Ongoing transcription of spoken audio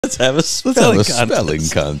Let's have a spelling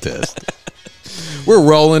contest. We're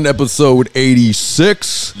rolling episode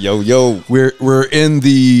 86. Yo. We're in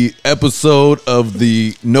the episode of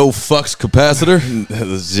the no fucks capacitor.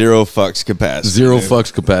 The zero fucks capacitor. Zero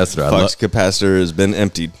fucks capacitor. Fucks capacitor has been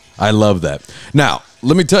emptied. I love that. Now,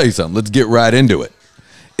 let me tell you something. Let's get right into it.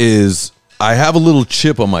 I have a little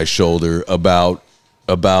chip on my shoulder about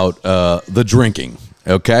the drinking.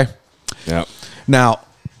 Okay? Yeah. Now,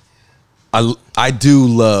 I do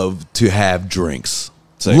love to have drinks.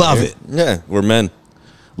 Same love here. it. Yeah, we're men.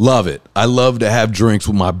 Love it. I love to have drinks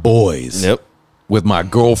with my boys. Yep. With my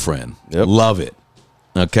girlfriend. Yep. Love it.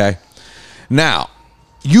 Okay? Now,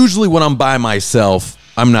 usually when I'm by myself,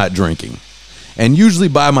 I'm not drinking. And usually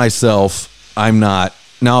by myself, I'm not.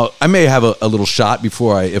 Now, I may have a little shot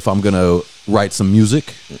before if I'm going to write some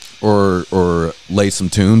music or lay some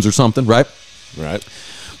tunes or something, right? Right.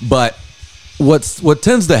 But what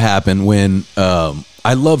tends to happen when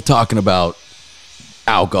I love talking about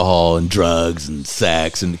alcohol and drugs and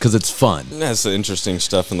sex, and because it's fun. That's the interesting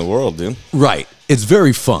stuff in the world, dude. Right. It's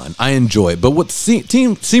very fun. I enjoy it. But what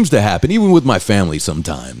seems to happen, even with my family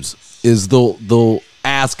sometimes, is they'll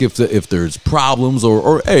ask if there's problems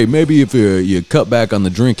or hey, maybe if you cut back on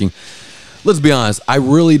the drinking. Let's be honest. I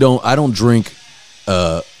really don't drink.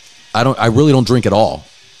 I really don't drink at all.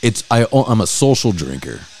 I'm a social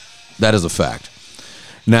drinker. That is a fact.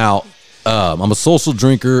 Now, I'm a social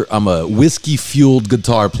drinker. I'm a whiskey-fueled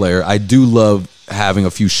guitar player. I do love having a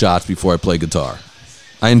few shots before I play guitar.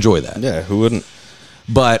 I enjoy that. Yeah, who wouldn't?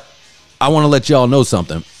 But I want to let y'all know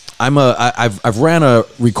something. I've ran a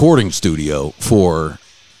recording studio for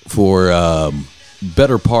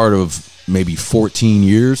better part of maybe 14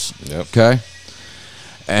 years. Yep. Okay.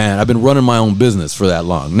 And I've been running my own business for that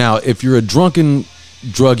long. Now, if you're a drunken,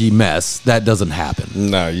 druggy mess, that doesn't happen.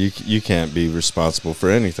 No, you can't be responsible for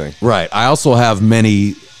anything. Right. I also have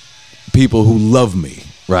many people who love me,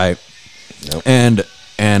 right? Yep.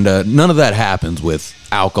 And none of that happens with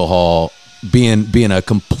alcohol being a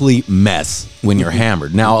complete mess when you're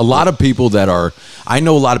hammered. Now, I know a lot of people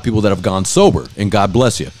that have gone sober, and God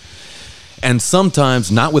bless you. And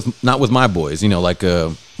sometimes not with my boys,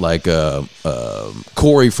 like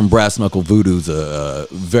Corey from Brass Knuckle Voodoo's a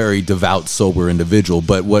very devout, sober individual.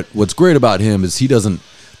 But what's great about him is he doesn't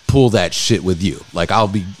pull that shit with you. Like, I'll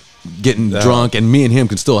be getting drunk, and me and him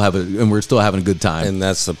can still and we're still having a good time. And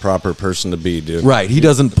that's the proper person to be, dude. Right. He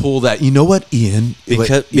doesn't pull that. You know what, Ian?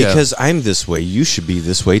 Because I'm this way, you should be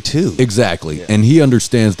this way too. Exactly. Yeah. And he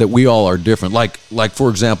understands that we all are different. Like for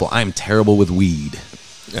example, I'm terrible with weed.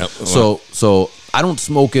 Yep. So I don't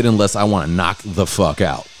smoke it unless I want to knock the fuck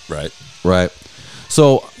out. Right.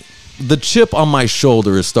 So the chip on my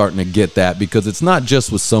shoulder is starting to get that, because it's not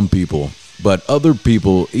just with some people, but other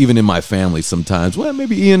people, even in my family sometimes, well,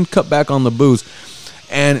 maybe Ian, cut back on the booze.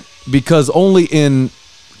 And because only in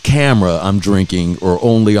camera I'm drinking, or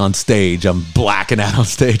only on stage I'm blacking out on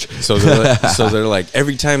stage. So they're like,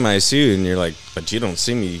 every time I see you, and you're like, but you don't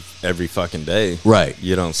see me every fucking day. Right.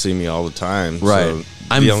 You don't see me all the time. Right. So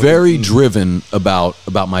I'm very driven about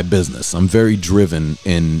my business. I'm very driven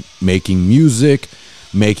in making music,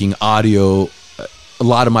 making audio. A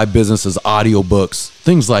lot of my business is audiobooks,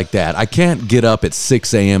 things like that. I can't get up at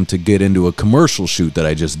 6 a.m. to get into a commercial shoot that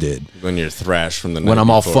I just did. When you're thrashed from the night when I'm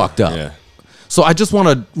before. all fucked up. Yeah. So I just want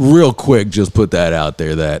to real quick just put that out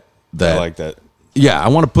there that I like that. Yeah, I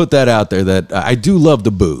want to put that out there that I do love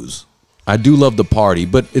the booze. I do love the party,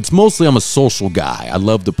 but it's mostly I'm a social guy. I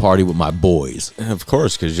love to party with my boys. Of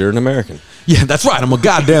course, because you're an American. Yeah, that's right. I'm a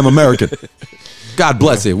goddamn American. God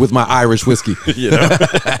bless it, with my Irish whiskey.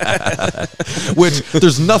 Which,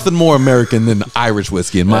 there's nothing more American than Irish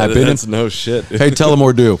whiskey, in my opinion. That's no shit. Hey,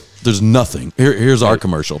 Tullimore Dew. There's nothing. Here's our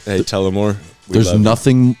commercial. Hey, Tullimore. There's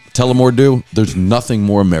nothing, Tullimore Dew, there's nothing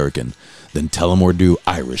more American than Tullimore Dew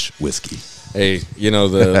Irish whiskey. Hey,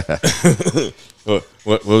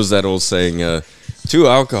 what was that old saying? To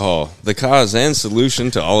alcohol, the cause and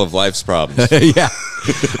solution to all of life's problems. Yeah.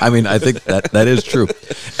 I mean, I think that is true.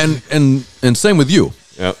 And same with you.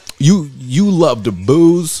 Yep. You love to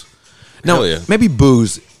booze. Now, Hell yeah. maybe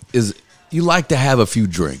booze is, you like to have a few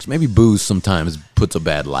drinks. Maybe booze sometimes puts a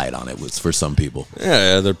bad light on it for some people.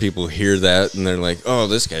 Yeah, other people hear that and they're like, oh,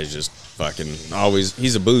 this guy's just fucking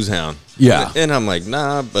he's a booze hound. Yeah. And I'm like,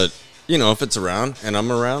 nah, but if it's around and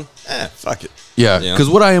I'm around, fuck it. Yeah, because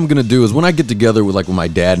what I am going to do is when I get together with my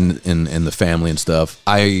dad and the family and stuff,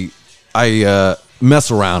 I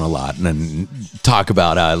mess around a lot and talk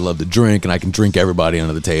about how I love to drink and I can drink everybody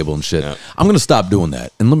under the table and shit. Yeah. I'm going to stop doing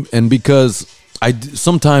that. And because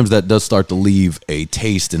sometimes that does start to leave a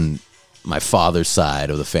taste in my father's side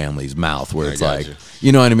of the family's mouth, where it's like, you.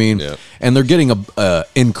 you know what I mean? Yeah. And they're getting a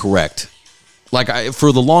incorrect. Like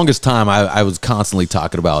for the longest time, I was constantly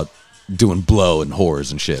talking about doing blow and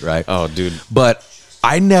whores and shit, right? Oh, dude. But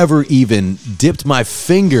I never even dipped my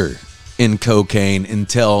finger in cocaine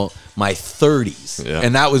until my 30s. Yeah.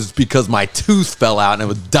 And that was because my tooth fell out and I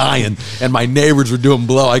was dying and my neighbors were doing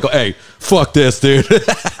blow. I go, hey, fuck this, dude.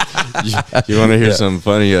 You want to hear something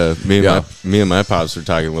funny? Me and my pops were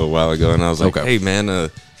talking a little while ago, and I was like, Okay. hey, man,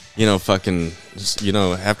 fucking,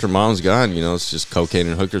 after mom's gone, it's just cocaine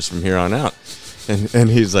and hookers from here on out. And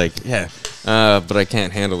he's like, yeah, but I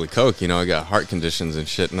can't handle the coke. I got heart conditions and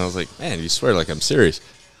shit. And I was like, man, you swear like I'm serious.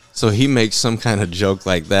 So he makes some kind of joke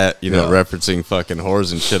like that, referencing fucking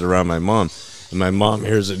whores and shit around my mom. And my mom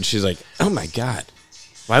hears it, and she's like, oh, my God,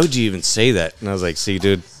 why would you even say that? And I was like, see,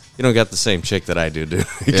 dude, you don't got the same chick that I do, dude.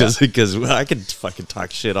 Because I could fucking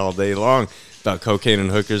talk shit all day long about cocaine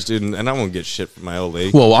and hookers, dude, and I won't get shit from my old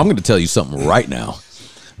lady. Well, I'm going to tell you something right now.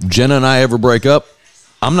 Jenna and I ever break up,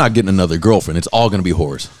 I'm not getting another girlfriend. It's all going to be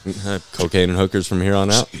whores. Cocaine and hookers from here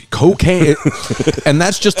on out. Cocaine. And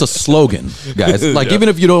that's just a slogan, guys. Like, even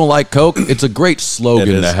if you don't like coke, it's a great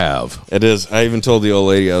slogan to have. It is. I even told the old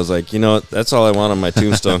lady, I was like, that's all I want on my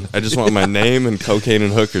tombstone. I just want my name and cocaine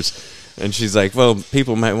and hookers. And she's like, well,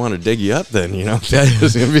 people might want to dig you up then,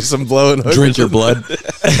 There's going to be some blow and hookers. Drink your blood.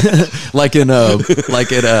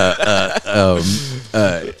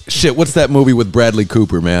 Shit, what's that movie with Bradley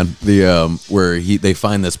Cooper, man? Where they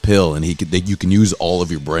find this pill and you can use all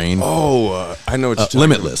of your brain. Oh, I know what you're talking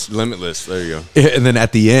Limitless. about. Limitless. There you go. And then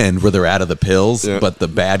at the end, where they're out of the pills, but the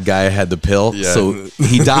bad guy had the pill, so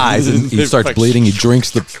he dies and he starts bleeding. He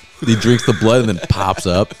drinks the blood and then pops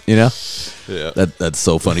up. Yeah. That's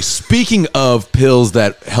so funny. Speaking of pills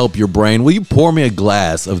that help your brain, will you pour me a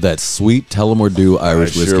glass of that sweet Tullimore Dew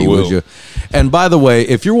Irish whiskey? Sure will. Would you? And by the way,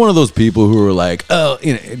 if you're one of those people who are like,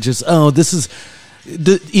 this is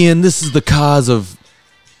Ian, this is the cause of.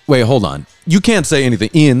 Wait, hold on. You can't say anything,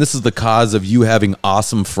 Ian. This is the cause of you having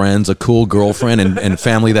awesome friends, a cool girlfriend, and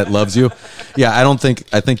family that loves you. Yeah, I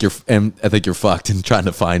think you're fucked and trying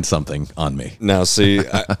to find something on me. Now, see,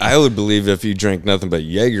 I would believe if you drink nothing but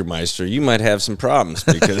Jägermeister, you might have some problems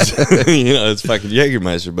because it's fucking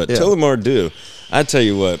Jägermeister. But Tullimore Dew, I tell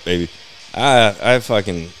you what, baby,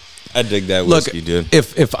 I dig that whiskey, dude.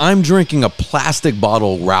 If I'm drinking a plastic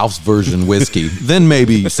bottle Ralph's version whiskey, then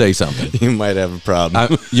maybe say something. You might have a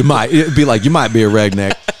problem. You might. It'd be like, you might be a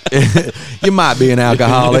redneck. You might be an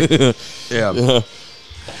alcoholic. Yeah.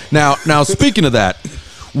 Now, speaking of that,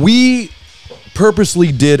 we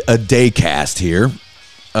purposely did a day cast here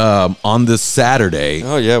on this Saturday.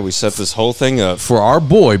 Oh yeah, we set this whole thing up for our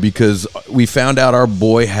boy because we found out our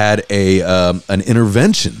boy had an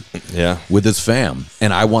intervention with his fam,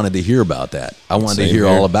 and I wanted to hear about that. I wanted to hear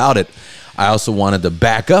all about it. I also wanted to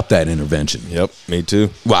back up that intervention. Yep, me too.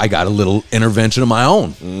 Well, I got a little intervention of my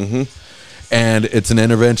own. Mm-hmm. And it's an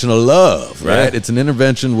intervention of love, right? Yeah. It's an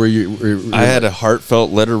intervention where I had a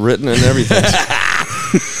heartfelt letter written and everything.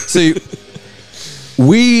 See,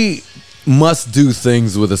 we must do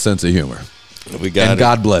things with a sense of humor. We got it. And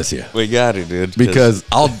God bless you. We got it, dude. Because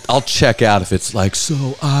I'll check out if it's like,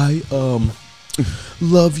 so I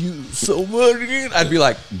love you so much. I'd be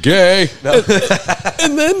like, gay. No.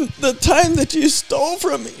 And then the time that you stole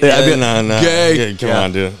from me. Yeah, I'd be no. Gay. Come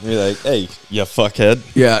on, dude. Be like, hey, you fuckhead.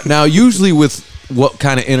 Yeah. Now, usually with what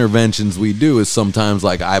kind of interventions we do is sometimes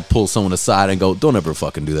like I pull someone aside and go, don't ever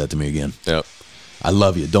fucking do that to me again. Yep. I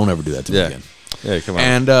love you. Don't ever do that to me again. Yeah, come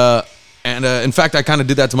on. And in fact, I kind of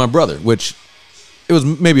did that to my brother, which it was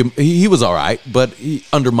maybe he was all right, but he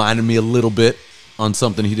undermined me a little bit on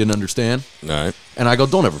something he didn't understand. All right. And I go,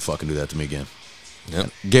 don't ever fucking do that to me again.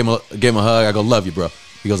 Yep. Gave him a hug. I go, love you, bro.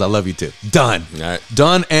 He goes, I love you too. Done. All right.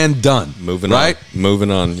 Done and done. Moving right? on.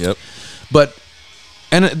 Moving on. Yep.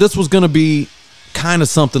 And this was going to be kind of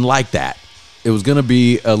something like that. It was going to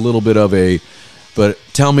be a little bit of but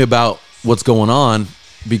tell me about what's going on,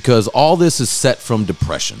 because all this is set from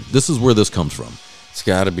depression. This is where this comes from. It's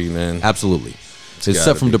got to be, man. Absolutely. It's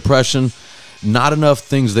set from depression. Not enough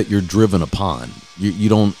things that you're driven upon. You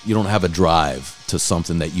don't have a drive to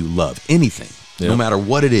something that you love. Anything, no matter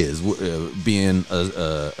what it is. Being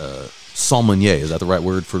a sommelier, is that the right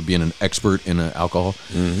word for being an expert in alcohol?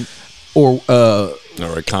 Mm-hmm. Or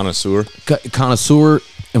a connoisseur. Connoisseur.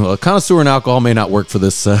 Well, a connoisseur in alcohol may not work for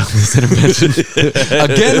this intervention.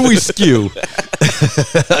 Again,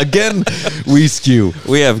 we skew.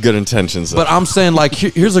 We have good intentions, though. But I'm saying, like,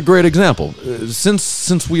 here's a great example.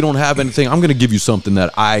 Since we don't have anything, I'm going to give you something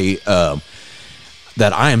that I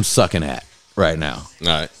am sucking at right now.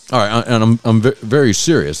 All right. And I'm very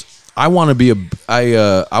serious. I want to be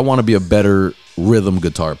I want to be a better rhythm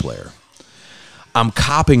guitar player. I'm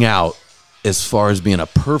copping out as far as being a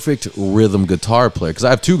perfect rhythm guitar player because I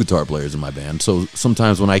have 2 guitar players in my band. So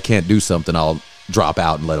sometimes when I can't do something, I'll drop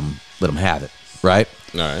out and let them have it. Right?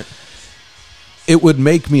 All right. It would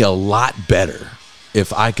make me a lot better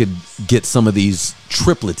if I could get some of these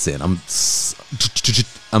triplets in.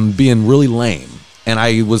 I'm being really lame. And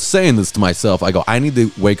I was saying this to myself. I go, I need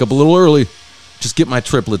to wake up a little early, just get my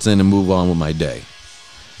triplets in and move on with my day.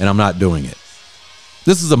 And I'm not doing it.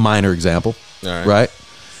 This is a minor example, right?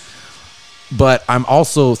 But I'm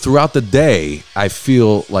also, throughout the day, I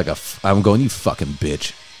feel like I'm going, you fucking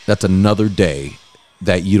bitch. That's another day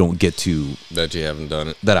that you don't get to. That you haven't done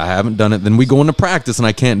it. That I haven't done it. Then we go into practice and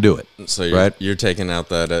I can't do it. So you're taking out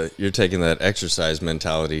that, you're taking that exercise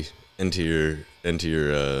mentality into your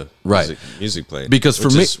music playing, because for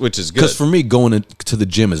me, which is good. Because for me, going to the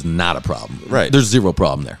gym is not a problem. Right, there's zero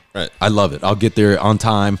problem there. Right, I love it. I'll get there on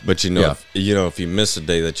time. But if you miss a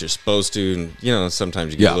day that you're supposed to, and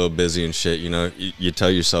sometimes you get a little busy and shit. You tell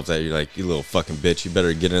yourself that you're like, you little fucking bitch. You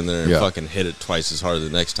better get in there and fucking hit it twice as hard the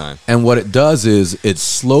next time. And what it does is it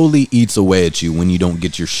slowly eats away at you when you don't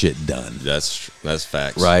get your shit done. That's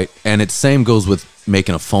facts. Right, and it same goes with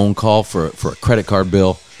making a phone call for a credit card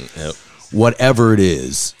bill. Yep. Whatever it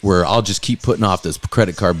is, where I'll just keep putting off this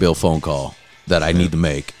credit card bill phone call that I need to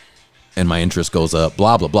make, and my interest goes up,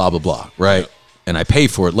 blah, blah, blah, blah, blah, right? Yep. And I pay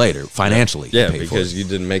for it later, financially. Yeah, because you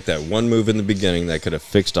didn't make that one move in the beginning that could have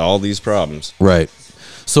fixed all these problems. Right.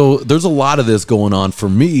 So there's a lot of this going on for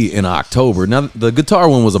me in October. Now, the guitar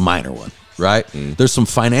one was a minor one, right? There's some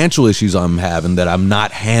financial issues I'm having that I'm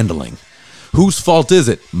not handling. Whose fault is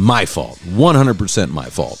it? My fault. 100% my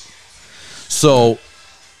fault. So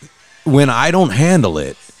when I don't handle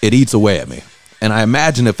it, it eats away at me. And I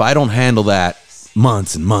imagine if I don't handle that,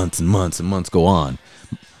 months and months and months and months go on,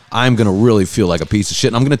 I'm going to really feel like a piece of shit.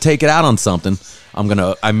 And I'm going to take it out on something.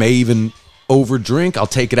 I may even overdrink. I'll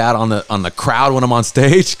take it out on the crowd when I'm on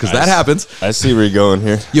stage, because that happens. I see where you're going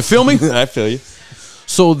here. You feel me? I feel you.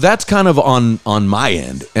 So that's kind of on my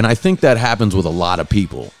end. And I think that happens with a lot of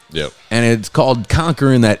people. Yep. And it's called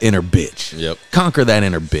conquering that inner bitch. Yep. Conquer that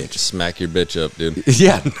inner bitch. Smack your bitch up, dude.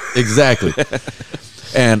 Yeah, exactly.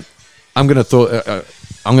 And I'm gonna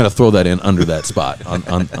throw that in under that spot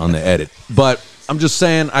on the edit. But I'm just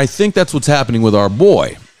saying, I think that's what's happening with our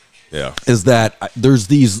boy. Yeah. Is that there's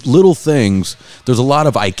these little things. There's a lot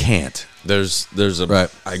of I can't. There's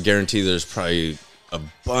I guarantee there's probably a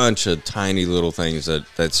bunch of tiny little things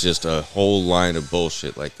that's just a whole line of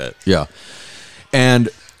bullshit like that. Yeah. And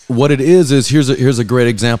what it is here's a great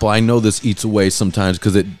example. I know this eats away sometimes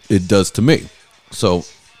because it does to me. So,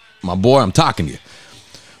 my boy, I'm talking to you.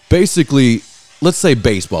 Basically, let's say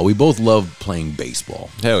baseball. We both love playing baseball.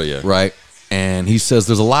 Hell yeah. Right? And he says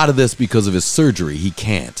there's a lot of this because of his surgery. He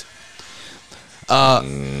can't.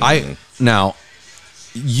 Now,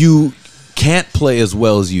 you can't play as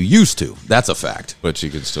well as you used to. That's a fact. But you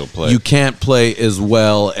can still play. You can't play as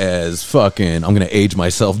well as fucking, I'm going to age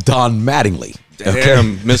myself, Don Mattingly.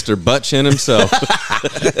 Damn, Mr. Buttchin himself.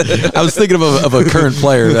 I was thinking of a current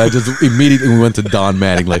player that I just immediately went to Don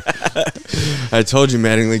Mattingly. I told you,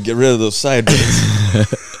 Mattingly, get rid of those sideburns.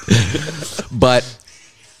 But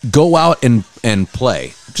go out and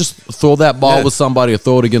play. Just throw that ball with somebody or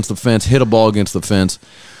throw it against the fence, hit a ball against the fence.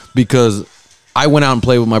 Because I went out and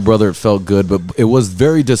played with my brother. It felt good, but it was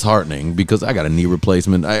very disheartening because I got a knee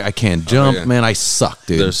replacement. I can't jump, man. I suck,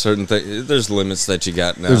 dude. There's certain things. There's limits that you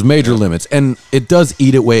got now. There's major limits, and it does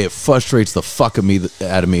eat away. It frustrates the fuck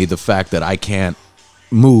out of me. The fact that I can't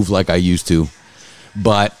move like I used to,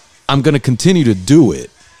 but I'm gonna continue to do it.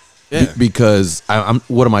 Yeah. Because I'm.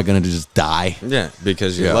 What am I gonna do? Just die? Yeah,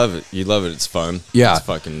 because you love it. You love it. It's fun. Yeah, it's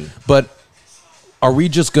fucking. But are we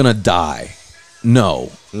just gonna die?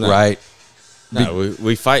 No. Right. No,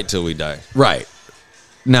 we fight till we die. Right.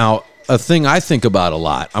 Now, a thing I think about a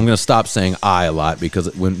lot, I'm going to stop saying I a lot,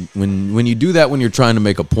 because when you do that, when you're trying to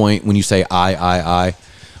make a point, when you say I,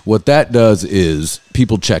 what that does is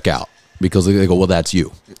people check out because they go, well, that's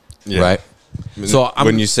you. Yeah. Right? So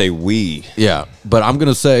when you say we. Yeah. But I'm going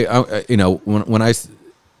to say,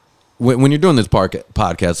 when you're doing this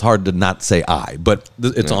podcast, it's hard to not say I, but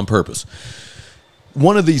it's on purpose.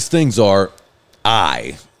 One of these things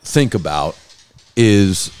I think about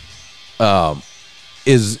is am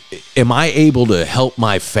I able to help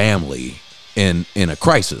my family in a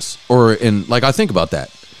crisis, or I think about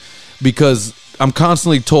that because I'm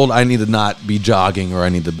constantly told I need to not be jogging, or I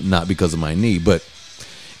need to not because of my knee. But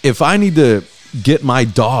if I need to get my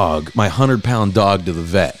dog, my 100-pound dog, to the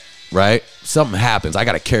vet, right? Something happens. I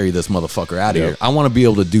got to carry this motherfucker out of here. I want to be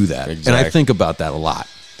able to do that. Exactly. And I think about that a lot.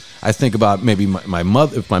 I think about maybe my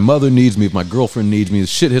mother, if my mother needs me, if my girlfriend needs me,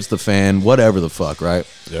 shit hits the fan, whatever the fuck, right?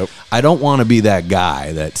 Yep. I don't want to be that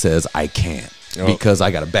guy that says I can't because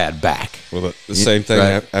I got a bad back. Well, the same thing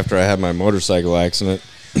after I had my motorcycle accident,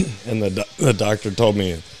 and the doctor told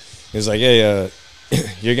me, he's like, hey,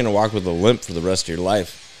 you're going to walk with a limp for the rest of your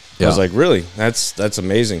life. I was like, really? That's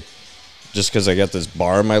amazing. Just because I got this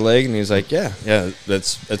bar in my leg? And he's like, yeah,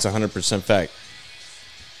 that's 100% fact.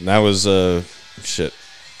 And that was, shit.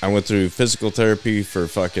 I went through physical therapy for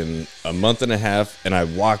fucking a month and a half, and I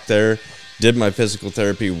walked there, did my physical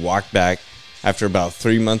therapy, walked back. After about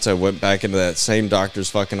 3 months, I went back into that same doctor's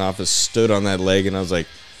fucking office, stood on that leg, and I was like,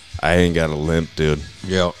 I ain't got a limp, dude.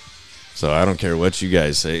 Yeah. So I don't care what you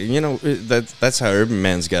guys say. You know, that's how every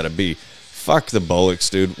man's got to be. Fuck the bullocks,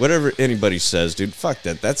 dude. Whatever anybody says, dude, fuck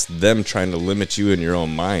that. That's them trying to limit you in your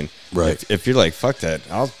own mind. Right. If you're like, fuck that,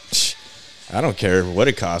 I don't care what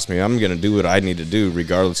it costs me. I'm going to do what I need to do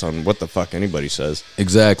regardless on what the fuck anybody says.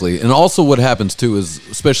 Exactly. And also what happens too is,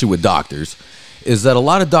 especially with doctors, is that a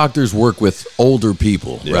lot of doctors work with older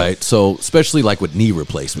people, right? So especially like with knee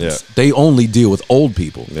replacements, they only deal with old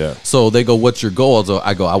people. Yeah. So they go, what's your goal? So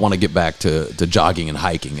I go, I want to get back to jogging and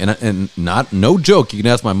hiking. And no joke, you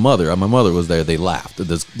can ask my mother. My mother was there. They laughed.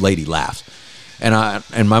 This lady laughed.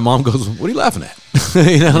 And my mom goes, what are you laughing at?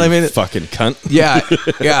 You know what I mean? Fucking cunt.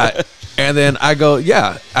 Yeah. And then I go,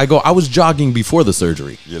 I was jogging before the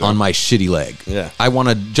surgery on my shitty leg. Yeah. I want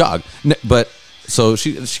to jog. But so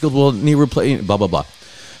she goes, well, knee replacement, blah, blah, blah.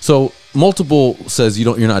 So multiple says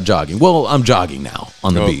you're not jogging. Well, I'm jogging now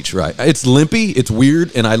on the beach, right? It's limpy, it's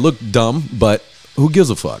weird, and I look dumb, but who gives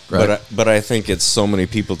a fuck, right? But I think it's so many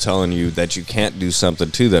people telling you that you can't do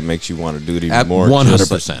something too that makes you want to do it even more.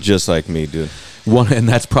 100%. Just like me, dude. And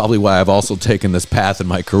that's probably why I've also taken this path in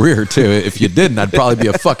my career too. If you didn't, I'd probably be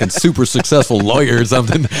a fucking super successful lawyer or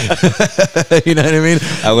something. You know what I mean?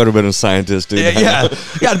 I would have been a scientist, dude. Yeah.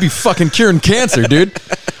 You got to be fucking curing cancer, dude.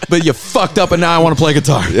 But you fucked up, and now I want to play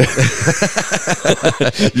guitar. Yeah.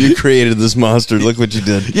 You created this monster. Look what you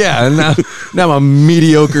did. Yeah, and now I'm a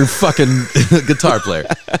mediocre fucking guitar player.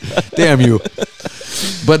 Damn you.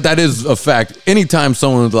 But that is a fact. Anytime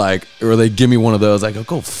someone's like, or they give me one of those, I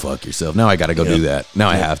go fuck yourself. Now I got to go do that. Now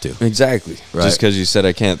I have to. Exactly. Right. Just because you said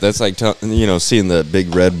I can't. That's like, seeing the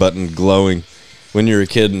big red button glowing when you're a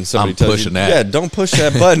kid and somebody tells pushing you, that. yeah, don't push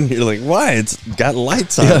that button. You're like, why? It's got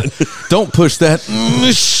lights on it. Don't push that.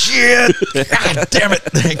 Shit. God damn it.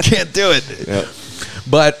 I can't do it. Yep.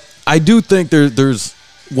 But I do think there's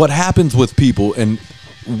what happens with people, and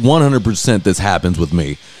 100% this happens with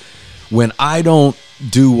me. When I don't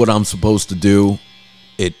do what I'm supposed to do,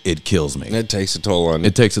 it kills me. It takes a toll on you.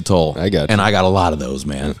 It takes a toll. I got you. And I got a lot of those,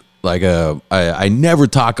 man. Like, I never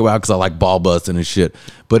talk about because I like ball busting and shit,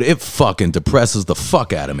 but it fucking depresses the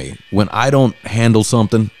fuck out of me when I don't handle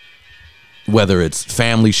something, whether it's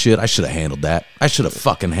family shit. I should have handled that. I should have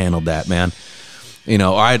fucking handled that, man. You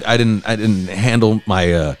know, I didn't handle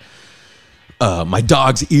my my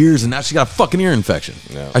dog's ears, and now she got a fucking ear infection.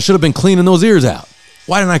 I should have been cleaning those ears out.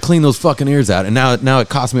 Why didn't I clean those fucking ears out? And now it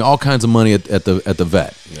costs me all kinds of money at the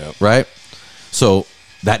vet, right? So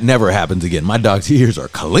that never happens again. My dog's ears are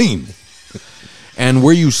clean. And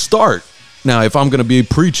where you start, now if I'm going to be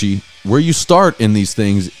preachy, where you start in these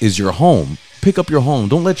things is your home. Pick up your home.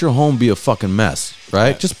 Don't let your home be a fucking mess,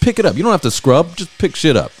 right? Just pick it up. You don't have to scrub. Just pick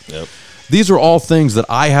shit up. Yep. These are all things that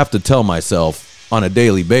I have to tell myself on a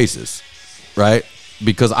daily basis, right?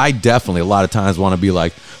 Because I definitely a lot of times want to be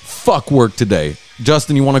like, fuck work today.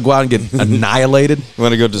 Justin, you want to go out and get annihilated? You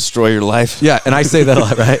want to go destroy your life? Yeah, and I say that a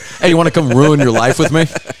lot, right? Hey, you want to come ruin your life with me?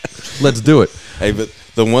 Let's do it. Hey, but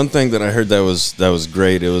the one thing that I heard that was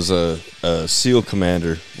great, it was a SEAL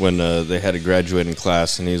commander when they had a graduating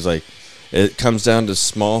class, and he was like, it comes down to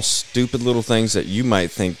small, stupid little things that you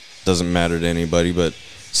might think doesn't matter to anybody, but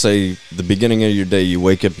say the beginning of your day, you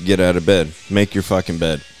wake up, you get out of bed, make your fucking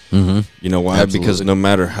bed. Mm-hmm. You know why? Absolutely. Because no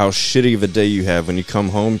matter how shitty of a day you have, when you come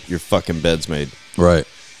home, your fucking bed's made. Right.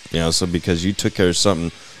 You know, so because you took care of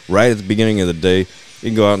something right at the beginning of the day, you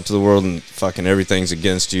can go out into the world and fucking everything's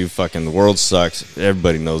against you. Fucking the world sucks.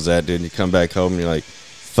 Everybody knows that, dude. You come back home and you're like,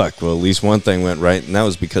 fuck, well, at least one thing went right, and that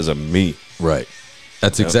was because of me. Right.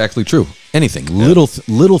 That's exactly true. Anything. Little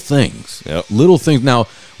things. Yep. Little things. Now,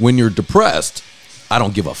 when you're depressed, I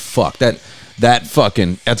don't give a fuck. That's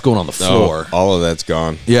going on the floor. Oh, all of that's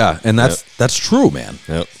gone. Yeah, and that's true, man.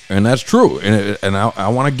 Yep. And that's true. And I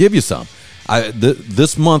want to give you some.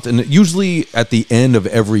 This month, and usually at the end of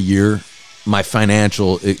every year, my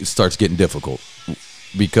financial it starts getting difficult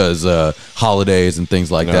because holidays and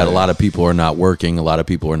things like that. A lot of people are not working. A lot of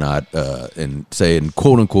people are not in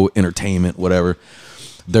quote unquote entertainment, whatever.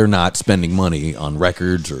 they're not spending money on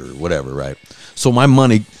records or whatever, right? So my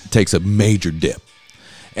money takes a major dip.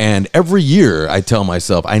 And every year I tell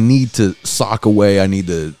myself I need to sock away, I need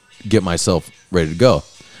to get myself ready to go.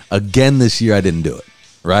 Again this year I didn't do it,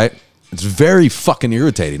 right? It's very fucking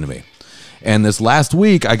irritating to me. And this last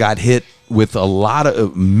week I got hit with a lot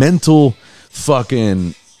of mental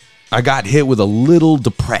fucking, I got hit with a little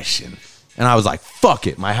depression. And I was like, fuck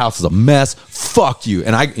it, my house is a mess, fuck you.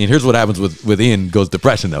 And here's what happens with Ian goes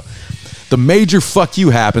depression though. The major fuck you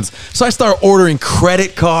happens. So I start ordering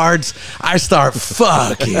credit cards. I start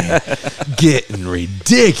fucking getting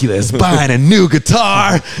ridiculous, buying a new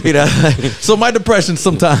guitar. You know, so my depression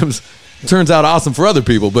sometimes turns out awesome for other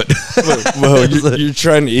people. But well, you're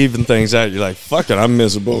trying to even things out. You're like, fuck it, I'm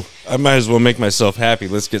miserable. I might as well make myself happy.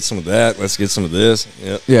 Let's get some of that. Let's get some of this.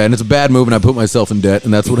 Yep. Yeah, and it's a bad move, and I put myself in debt,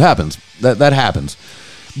 and that's what happens. That happens.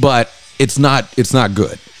 But it's not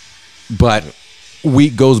good. But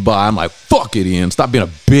week goes by, I'm like, fuck it, Ian, stop being a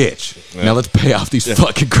bitch. Yeah. Now let's pay off these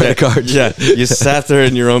fucking credit cards. Yeah, you sat there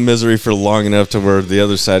in your own misery for long enough to where the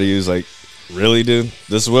other side of you is like, really, dude?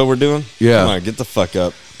 This is what we're doing? Yeah. Come on, get the fuck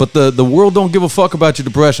up. But the world don't give a fuck about your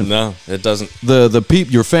depression. No, it doesn't. The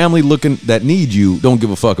people, your family looking that need you don't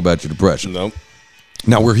give a fuck about your depression. Nope.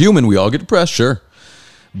 Now, we're human. We all get depressed, sure.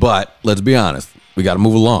 But let's be honest. We got to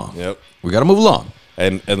move along. Yep. We got to move along.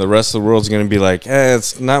 And the rest of the world's going to be like,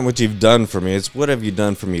 it's not what you've done for me. It's what have you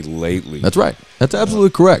done for me lately. That's right. That's absolutely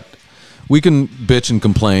correct. We can bitch and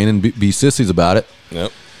complain and be sissies about it.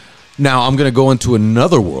 Yep. Now, I'm going to go into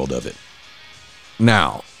another world of it.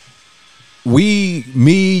 Now,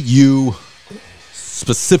 me, you,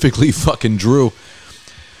 specifically fucking Drew,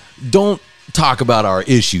 don't talk about our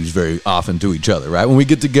issues very often to each other, right? When we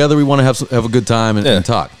get together, we want to have a good time and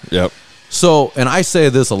talk. Yep. So, and I say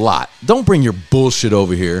this a lot, don't bring your bullshit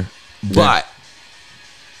over here, but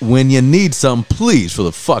when you need some, please, for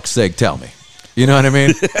the fuck's sake, tell me. You know what I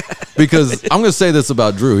mean? Because I'm going to say this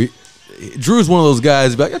about Drew. Drew's one of those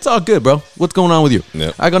guys, like, it's all good, bro. What's going on with you?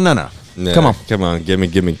 Yep. I go, no. Come on. Give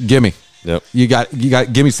me. Yep. You got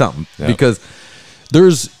give me something. Yep. Because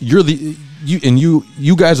you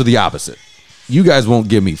guys are the opposite. You guys won't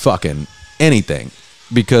give me fucking anything.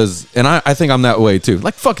 Because, and I think I'm that way too.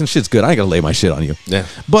 Like, fucking shit's good. I ain't gonna lay my shit on you. Yeah.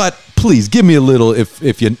 But please give me a little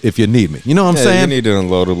if you need me. You know what I'm saying? You need to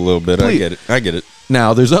unload it a little bit. Please. I get it.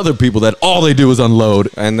 Now, there's other people that all they do is unload,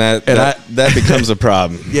 and that becomes a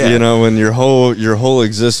problem. Yeah. You know, when your whole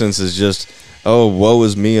existence is just, oh, woe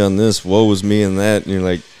is me on this, woe is me on that, and you're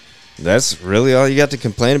like, that's really all you got to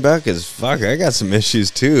complain about? Because fuck, I got some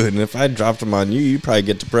issues too, and if I dropped them on you, you'd probably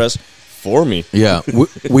get depressed for me. Yeah,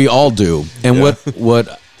 we all do. And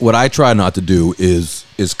what I try not to do is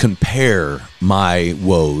compare my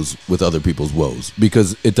woes with other people's woes,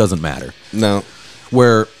 because it doesn't matter. No.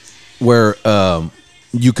 Where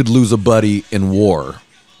you could lose a buddy in war.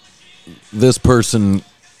 This person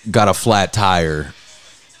got a flat tire.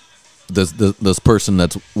 This person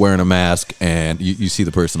that's wearing a mask, and you see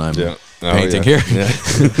the person I'm painting here. Yeah.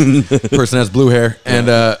 Person has blue hair,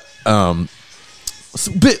 and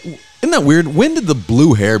isn't that weird? When did the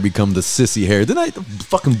blue hair become the sissy hair? Didn't I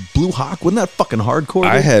fucking Blue Hawk? Wasn't that fucking hardcore?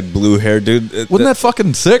 Dude? I had blue hair, dude. Wasn't that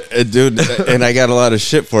fucking sick? Dude, and I got a lot of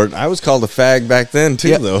shit for it. I was called a fag back then,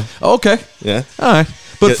 too, though. Okay. Yeah. All right.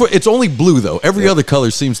 But it's only blue, though. Every other color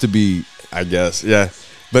seems to be... I guess, yeah.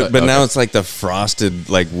 But now it's like the frosted,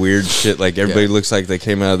 like, weird shit. Like, everybody looks like they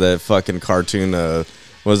came out of that fucking cartoon. What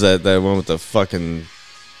was that one with the fucking...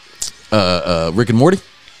 Rick and Morty?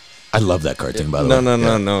 I love that cartoon, by the way.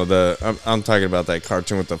 No. I'm talking about that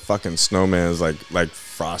cartoon with the fucking snowman is like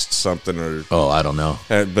Frost something or. Oh, I don't know.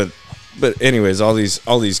 But anyways, all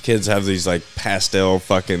these kids have these like pastel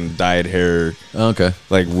fucking dyed hair. Okay.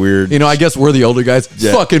 Like weird. You know, I guess we're the older guys.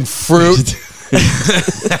 Yeah. Fucking fruit.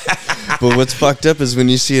 But what's fucked up is when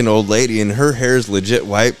you see an old lady and her hair is legit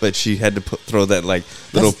white, but she had to throw that like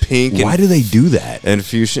little pink. Why do they do that? And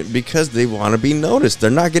fusion, because they want to be noticed. They're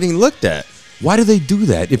not getting looked at. Why do they do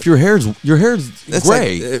that? If your hair's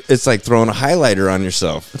gray, it's like throwing a highlighter on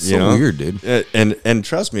yourself. That's so weird, dude. And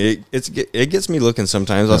trust me, it gets me looking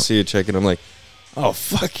sometimes. I'll see a chick and I'm like, oh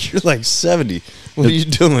fuck, you're like 70. What are you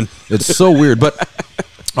doing? It's so weird. But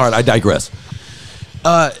all right, I digress.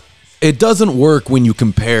 It doesn't work when you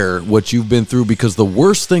compare what you've been through, because the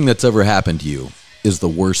worst thing that's ever happened to you is the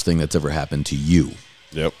worst thing that's ever happened to you.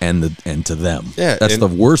 Yep. And to them. Yeah. That's the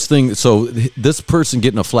worst thing. So this person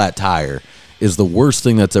getting a flat tire is the worst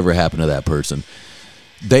thing that's ever happened to that person.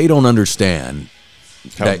 They don't understand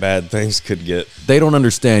how bad things could get. They don't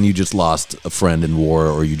understand you just lost a friend in war,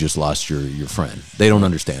 or you just lost your friend. They don't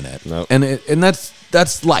understand that. Nope. And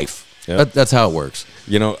that's life. Yep. That's how it works.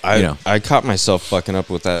 I caught myself fucking up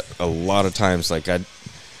with that a lot of times. Like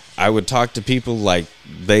I would talk to people like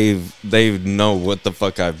they know what the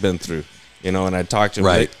fuck I've been through, and I talk to them,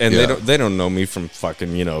 right, and they don't know me from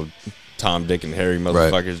fucking Tom, Dick, and Harry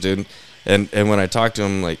motherfuckers, right. dude. And when I talk to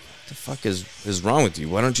them, like, the fuck is wrong with you?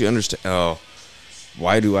 Why don't you understand? Oh,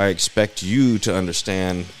 why do I expect you to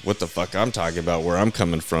understand what the fuck I'm talking about, where I'm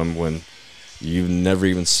coming from, when you've never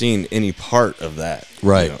even seen any part of that,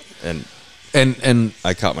 right? And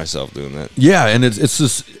I caught myself doing that. Yeah, and it's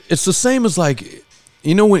the same as like,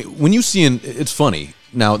 when you see it's funny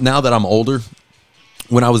now that I'm older.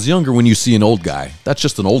 When I was younger, when you see an old guy, that's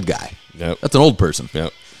just an old guy. Yep. That's an old person.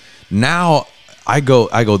 Yep. Now I go.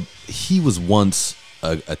 He was once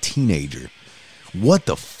a teenager. What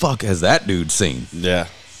the fuck has that dude seen? Yeah.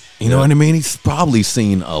 You know what I mean? He's probably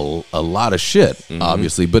seen a lot of shit,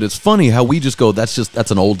 obviously. But it's funny how we just go, that's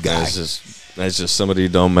an old guy. That's just somebody who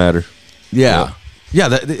don't matter. Yeah.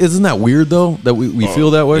 Yeah, isn't that weird, though, that we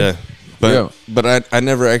feel that way? Yeah. But I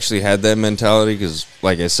never actually had that mentality because,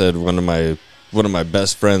 like I said, one of my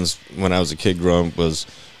best friends when I was a kid growing up was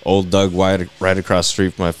old Doug White right across the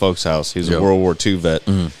street from my folks' house. He's a World War II vet.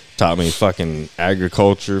 Taught me fucking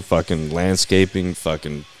agriculture, fucking landscaping,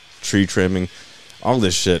 fucking tree trimming, all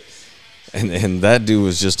this shit. And that dude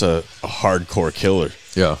was just a hardcore killer.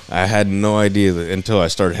 Yeah. I had no idea until I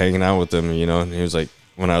started hanging out with him, and he was like,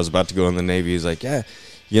 when I was about to go in the Navy, he's like, yeah,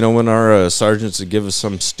 when our sergeants would give us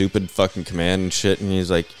some stupid fucking command and shit, and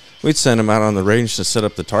he's like, we'd send them out on the range to set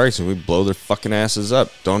up the targets, and we'd blow their fucking asses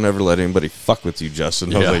up. Don't ever let anybody fuck with you,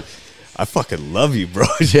 Justin. I was like, I fucking love you, bro.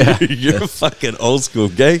 Yeah. You're a fucking old school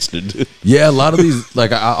gangster, dude. Yeah, a lot of these,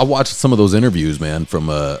 like, I watched some of those interviews, man, from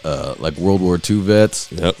like World War II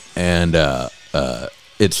vets. Yep. And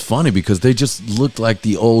it's funny because they just look like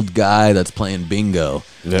the old guy that's playing bingo.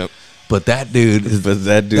 Yep. But that dude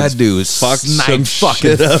is sniped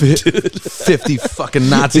fucking 50 fucking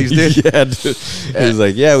Nazis, dude. Yeah, dude. He's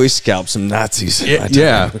like, we scalped some Nazis.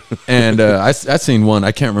 Yeah. And I seen one.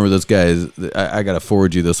 I can't remember this guy. I got to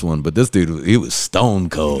forward you this one. But this dude, he was stone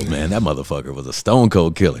cold, man. That motherfucker was a stone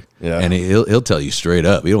cold killer. Yeah. And he'll tell you straight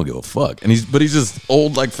up. He don't give a fuck. And he's just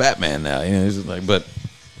old like fat man now. He's just like, but.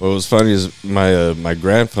 What was funny is my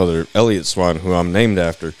grandfather, Elliot Swan, who I'm named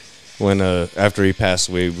after, when after he passed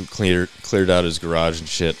away, we cleared out his garage and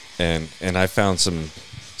shit, and I found some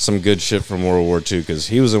good shit from World War II because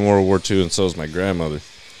he was in World War II and so was my grandmother,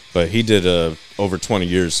 but he did over 20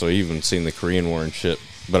 years, so he even seen the Korean War and shit.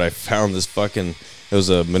 But I found this it was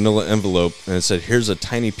a manila envelope, and it said, here's a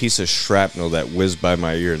tiny piece of shrapnel that whizzed by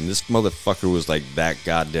my ear, and this motherfucker was like that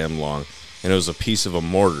goddamn long, and it was a piece of a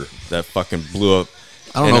mortar that fucking blew up.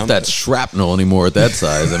 I don't know if that's shrapnel anymore at that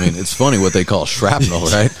size. I mean, it's funny what they call shrapnel,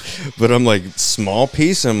 right? But I'm like, small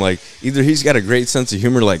piece? I'm like, either he's got a great sense of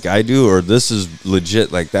humor like I do, or this is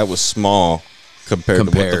legit. Like, that was small compared to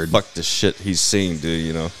what the fuck the shit he's seeing,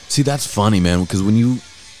 dude, See, that's funny, man, because when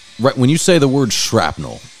you say the word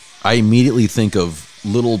shrapnel, I immediately think of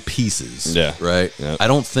little pieces, right? Yep. I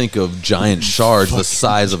don't think of giant shards the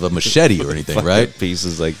size of a machete or anything, right?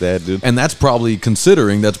 Pieces like that, dude. And that's probably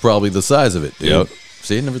the size of it, dude. Yep.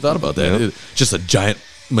 See, I never thought about that. Yep. Just a giant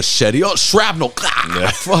machete. Oh, shrapnel. Yeah.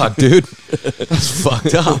 Fuck, dude. That's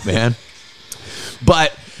fucked up, man.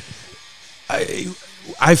 But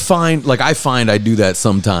I find I do that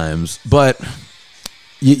sometimes, but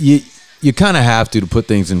you kind of have to put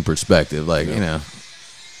things in perspective. Like,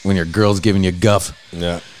 when your girl's giving you guff.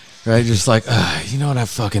 Yeah. Right? Just like, you know what I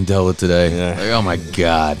fucking dealt with today? Yeah. Like, oh my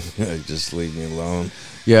God. Just leave me alone.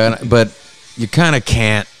 Yeah, but you kind of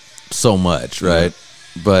can't so much, right? Yeah.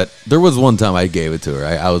 But there was one time I gave it to her.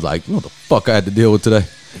 I was like, you know what the fuck I had to deal with today?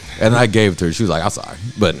 And I gave it to her. She was like, I'm sorry.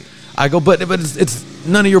 But I go, but it's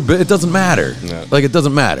none of your it doesn't matter. No. Like, it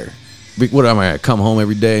doesn't matter. What am I going to come home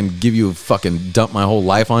every day and give you a fucking dump my whole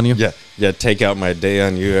life on you? Yeah, take out my day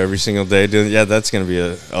on you every single day. Yeah, that's going to be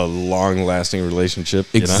a long-lasting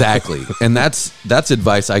relationship. Exactly. And that's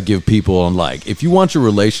advice I give people on, like, if you want your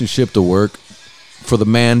relationship to work, for the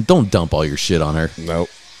man, don't dump all your shit on her. Nope.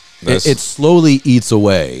 It slowly eats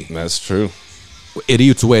away. That's true. It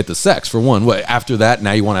eats away at the sex, for one. What, after that,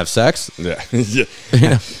 now you want to have sex? Yeah.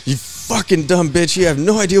 You fucking dumb bitch. You have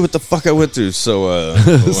no idea what the fuck I went through. So,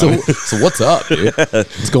 so what's up, dude?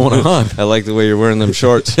 What's going on? I like the way you're wearing them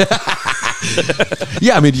shorts.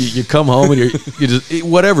 Yeah, I mean, you come home and you just,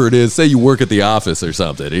 whatever it is, say you work at the office or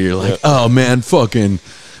something, and you're like, oh, man, fucking,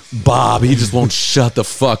 Bob, he just won't shut the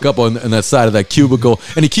fuck up on that side of that cubicle,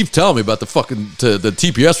 and he keeps telling me about the fucking the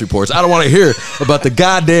TPS reports. I don't want to hear about the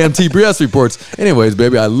goddamn TPS reports. Anyways,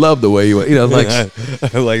 baby, I love the way you know, like I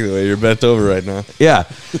like the way you're bent over right now. yeah.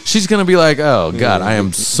 She's gonna be like, oh god, I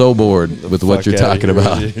am so bored with what you're talking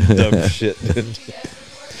about. Dumb shit. Dude.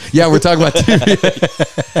 Yeah, we're talking about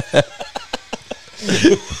TPS.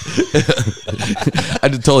 I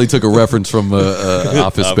just totally took a reference from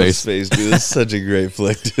Office Space. Space, dude. That's such a great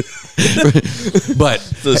flick, dude. But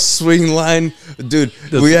the swing line, dude.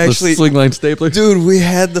 the swing line stapler. Dude, we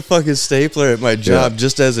had the fucking stapler at my job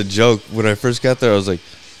just as a joke. When I first got there, I was like,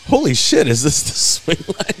 holy shit, is this the swing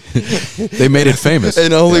line? They made it famous.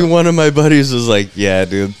 And only one of my buddies was like, yeah,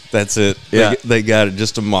 dude, that's it. Yeah. They got it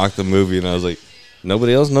just to mock the movie. And I was like,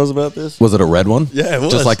 nobody else knows about this? Was it a red one? Yeah, it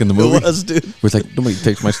was. Just like in the movie? It was, dude. Where it's like, nobody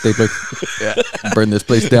takes my stapler. Yeah. Burn this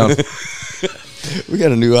place down. We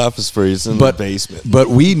got a new office for you. It's in the basement. But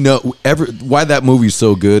we know why that movie's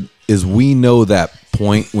so good is we know that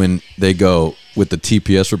point when they go with the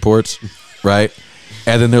TPS reports, right?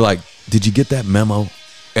 And then they're like, did you get that memo?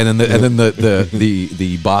 And then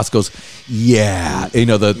the boss goes, yeah, you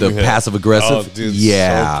know, the passive aggressive, oh, dude,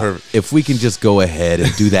 yeah. So perfect. If we can just go ahead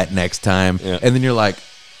and do that next time, and then you're like,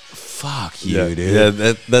 fuck you, dude.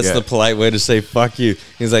 Yeah, that's the polite way to say fuck you.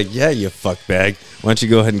 He's like, yeah, you fuck bag. Why don't you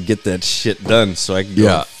go ahead and get that shit done so I can go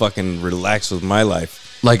and fucking relax with my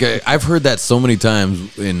life. Like I've heard that so many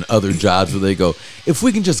times in other jobs where they go, if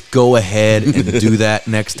we can just go ahead and do that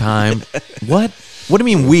next time, what? What do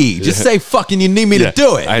you mean we? Just say fucking you need me to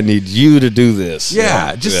do it. I need you to do this.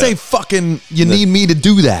 Yeah, just say fucking you need me to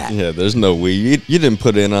do that. Yeah, there's no we. You didn't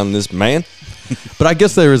put in on this, man. But I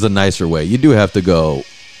guess there is a nicer way. You do have to go,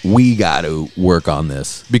 we got to work on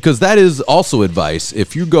this. Because that is also advice.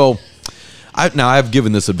 If you go, I've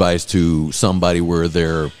given this advice to somebody where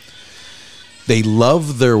they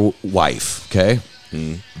love their wife, okay?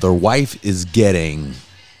 Their wife is getting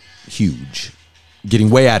huge, getting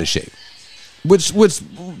way out of shape. Which,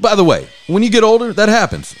 by the way, when you get older, that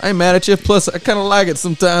happens. I ain't mad at you. Plus, I kind of like it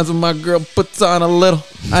sometimes when my girl puts on a little.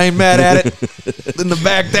 I ain't mad at it. In the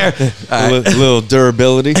back there, a little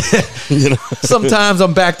durability. You know, sometimes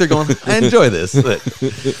I'm back there going, I enjoy this.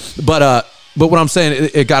 But what I'm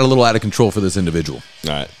saying, it got a little out of control for this individual.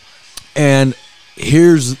 All right. And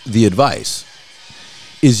here's the advice: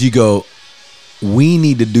 is you go, we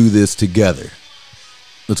need to do this together.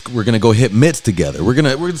 We're gonna go hit mitts together. We're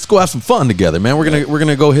gonna go have some fun together, man. We're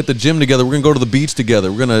gonna go hit the gym together. We're gonna go to the beach together.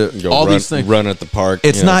 We're gonna all these things. Run at the park.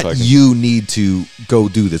 It's not you need to go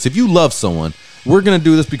do this. If you love someone, we're gonna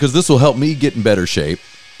do this because this will help me get in better shape,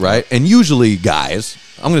 right? And usually, guys,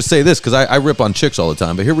 I'm gonna say this because I rip on chicks all the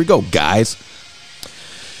time, but here we go, guys.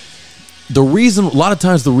 A lot of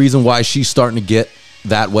times, the reason why she's starting to get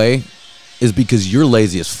that way is because you're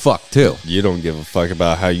lazy as fuck too. You don't give a fuck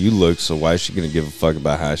about how you look, so why is she gonna give a fuck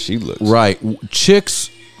about how she looks? Right. Chicks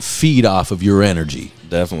feed off of your energy.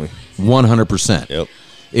 Definitely. 100%. Yep.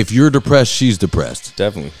 If you're depressed, she's depressed.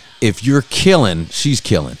 Definitely. If you're killing, she's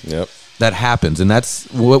killing. Yep. That happens, and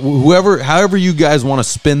that's however you guys want to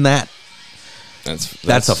spin that.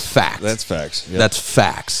 That's a fact. That's facts. Yep. That's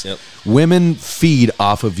facts. Yep. Women feed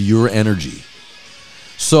off of your energy.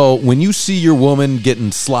 So when you see your woman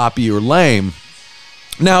getting sloppy or lame,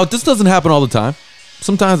 now this doesn't happen all the time.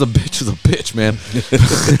 Sometimes a bitch is a bitch, man.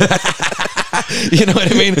 You know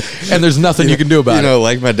what I mean? And there's nothing you can do about it. You know,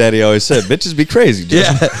 like my daddy always said, bitches be crazy.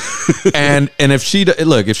 Justin. Yeah. and if she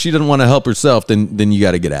doesn't want to help herself, then you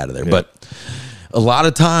got to get out of there. Yep. But a lot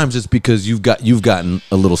of times it's because you've gotten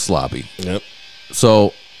a little sloppy. Yep.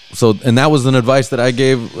 So, and that was an advice that I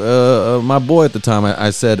gave my boy at the time. I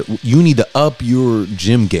said, you need to up your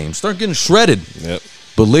gym game. Start getting shredded. Yep.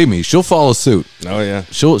 Believe me, she'll follow suit. Oh yeah.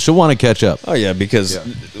 She'll want to catch up. Oh yeah, because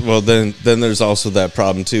well then there's also that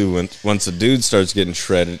problem too. When once a dude starts getting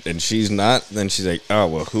shredded and she's not, then she's like, oh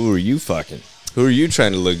well, who are you fucking? Who are you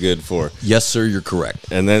trying to look good for? Yes, sir, you're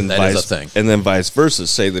correct. And then that is a thing. And then vice versa.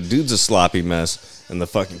 Say the dude's a sloppy mess and the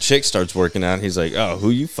fucking chick starts working out. He's like, oh, who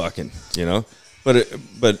you fucking? You know.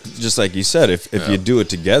 But just like you said, if you do it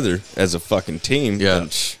together as a fucking team,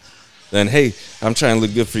 then hey, I'm trying to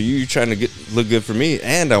look good for you. You're trying to look good for me,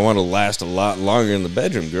 and I want to last a lot longer in the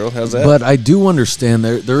bedroom, girl. How's that? But I do understand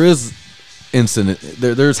there is incident.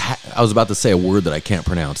 There's I was about to say a word that I can't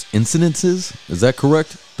pronounce. Incidences? Is that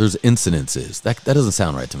correct? There's incidences. That doesn't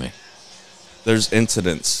sound right to me. There's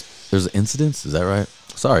incidents. There's incidents. Is that right?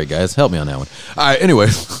 Sorry, guys, help me on that one. All right. Anyway,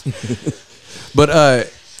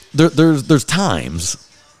 but there's times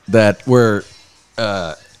that where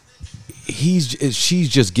she's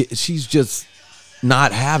just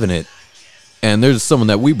not having it, and there's someone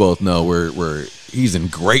that we both know where he's in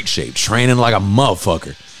great shape, training like a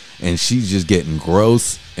motherfucker, and she's just getting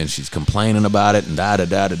gross, and she's complaining about it, and da da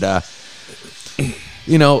da da da.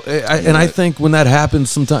 You know, I think when that happens,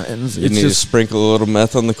 sometimes you need to sprinkle a little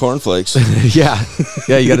meth on the cornflakes. yeah,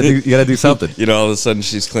 you gotta do something. You know, all of a sudden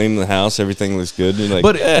she's cleaning the house, everything looks good, and you're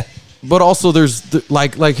like, but also there's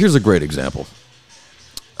like here's a great example.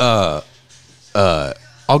 I'll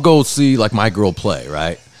go see like my girl play,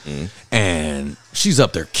 right, and she's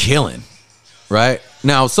up there killing, right.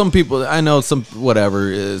 Now some people, I know some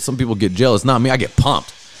people get jealous. Not me. I get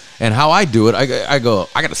pumped, and how I do it, I go,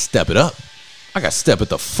 I gotta step it up. I got to step it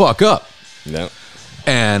the fuck up. No.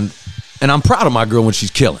 And I'm proud of my girl when she's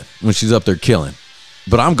killing, when she's up there killing.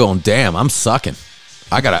 But I'm going, damn, I'm sucking.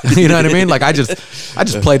 I got to, you know what I mean? Like I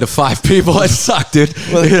just played to 5 people. I suck, dude.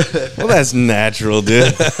 Well, that's natural,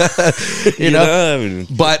 dude. you know? I mean,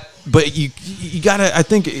 but you got to, I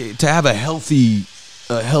think to have a healthy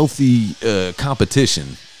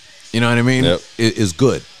competition, you know what I mean? Yep. Is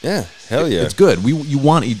good. Yeah. Hell yeah. It's good. You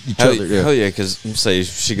want each other. Yeah. Hell yeah, because say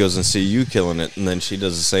she goes and see you killing it, and then she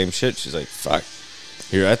does the same shit. She's like, fuck.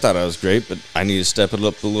 Here, I thought I was great, but I need to step it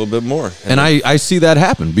up a little bit more. And I see that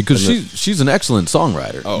happen because she's an excellent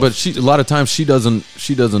songwriter. Oh. But a lot of times she doesn't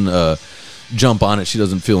jump on it. She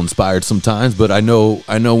doesn't feel inspired sometimes. But I know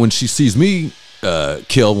when she sees me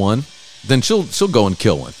kill one, then she'll go and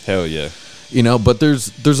kill one. Hell yeah. You know, but there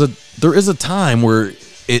is a time where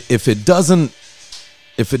if it doesn't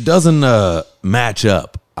match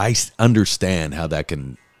up, I understand how that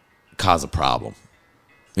can cause a problem.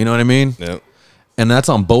 You know what I mean? Yep. And that's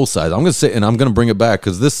on both sides. I'm gonna say, and I'm gonna bring it back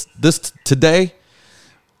because this today,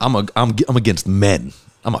 I'm against men.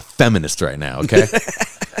 I'm a feminist right now. Okay,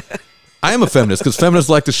 I am a feminist because feminists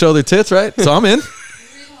like to show their tits, right? So I'm in.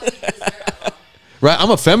 Right,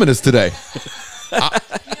 I'm a feminist today. You know what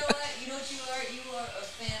you are? You are a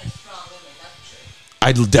fan of strong women. That's true.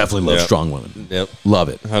 I definitely love strong women. Yep. Love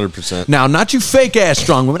it. 100%. Now, not you fake ass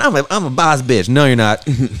strong women. I'm a boss bitch. No, you're not.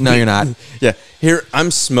 No, you're not. Yeah. Here, I'm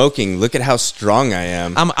smoking. Look at how strong I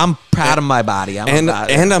am. I'm proud of my body. And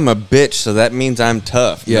I'm a bitch, so that means I'm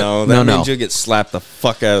tough. Yeah. No, that means you'll get slapped the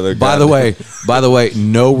fuck out of the By the way,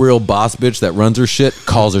 no real boss bitch that runs her shit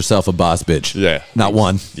calls herself a boss bitch. Yeah. Not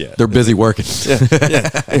one. Yeah. They're busy working. Yeah.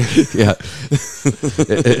 Yeah.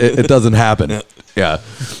 It doesn't happen. Yeah.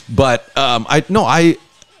 But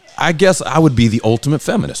I guess I would be the ultimate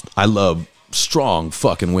feminist. I love strong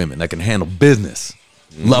fucking women that can handle business.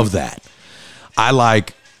 Love that. I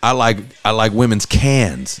like women's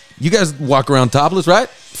cans. You guys walk around topless, right?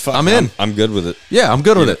 Fuck, I'm in. I'm good with it. Yeah, I'm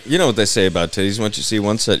good with it. You know what they say about titties? Once you see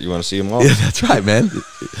one set, you want to see them all. Yeah, that's right, man.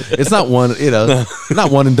 It's not one,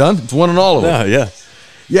 not one and done. It's one and all of them. No, yeah.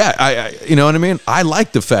 Yeah, I you know what I mean? I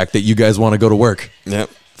like the fact that you guys want to go to work. Yep.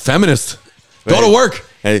 Feminist. Go to work.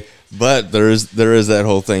 Hey, but there is that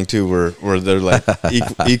whole thing too where they're like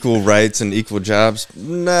equal rights and equal jobs.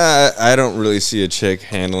 Nah, I don't really see a chick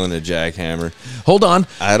handling a jackhammer. Hold on.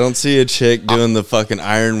 I don't see a chick doing the fucking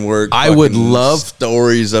iron work. I would love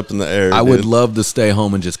stories up in the air. I would love to stay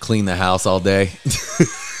home and just clean the house all day.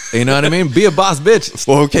 You know what I mean? Be a boss bitch.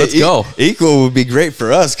 Well, okay, let's go. Equal would be great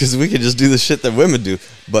for us because we could just do the shit that women do.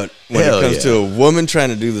 But when it comes to a woman trying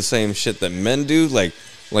to do the same shit that men do, like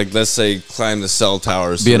let's say climb the cell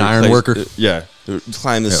towers, be an iron worker. Yeah,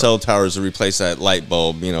 climb the cell towers to replace that light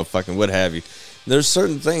bulb. You know, fucking what have you. There's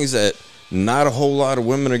certain things that not a whole lot of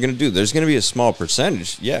women are going to do. There's going to be a small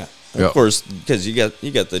percentage, of course, because you got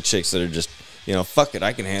the chicks that are just, you know, fuck it,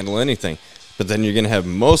 I can handle anything. But then you're going to have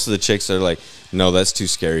most of the chicks that are like, no, that's too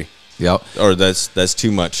scary. Yep. Or that's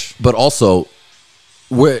too much. But also,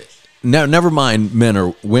 never mind men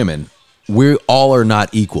or women, we all are not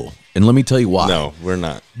equal. And let me tell you why. No, we're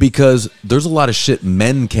not. Because there's a lot of shit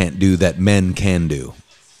men can't do that men can do.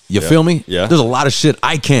 You feel me? Yeah. There's a lot of shit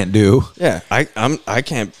I can't do. Yeah, I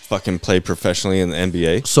can't fucking play professionally in the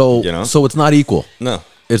NBA. So you know? So it's not equal. No.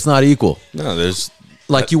 It's not equal. No, there's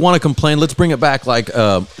like you want to complain. Let's bring it back. Like,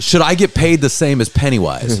 should I get paid the same as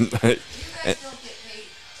Pennywise? You guys don't get paid,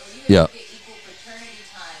 or Yeah. get equal paternity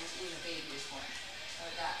time when a baby is born.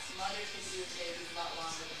 Some mothers can be with babies a lot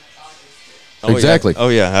longer than the fathers do. Exactly. Yeah. Oh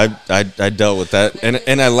yeah, I dealt with that,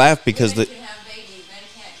 and I laugh because Women can have babies, men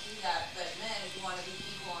can't do that. But men, if you want to be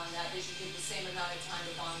equal on that, they should give the same amount of time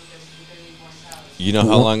to bond with their newborn child. you know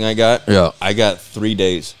how long I got? Yeah. I got 3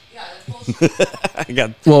 days. Yeah,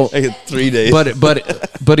 that's bullshit. I got 3 days.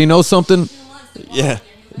 But you know something? 2 months to bond Yeah. with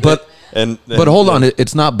your newborn But man. but hold on,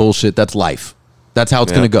 it's not bullshit. That's life. That's how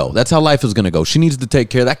it's Yeah. gonna go. That's how life is gonna go. She needs to take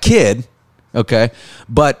care of that kid. Okay,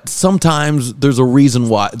 but sometimes there's a reason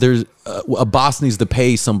why there's a boss needs to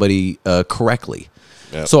pay somebody correctly.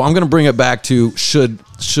 Yep. So I'm going to bring it back to should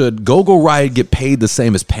Go-Go Ride get paid the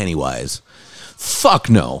same as Pennywise? Fuck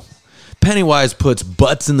no. Pennywise puts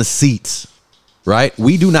butts in the seats, right?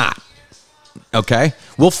 We do not. Okay?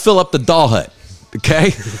 We'll fill up the doll hut.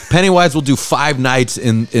 Okay? Pennywise will do 5 nights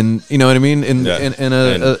in you know what I mean? In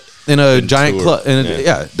a giant club.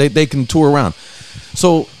 Yeah, they can tour around.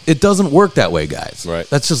 So it doesn't work that way, guys. Right.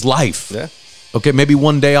 That's just life. Yeah. Okay, maybe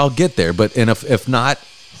one day I'll get there, but if not,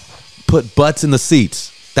 put butts in the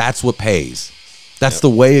seats. That's what pays. That's the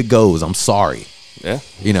way it goes. I'm sorry. Yeah.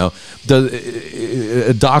 You know,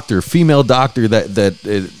 a doctor, female doctor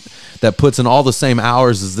that puts in all the same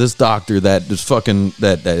hours as this doctor that is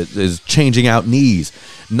that is changing out knees.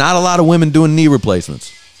 Not a lot of women doing knee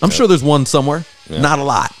replacements. I'm sure there's one somewhere. Yeah. Not a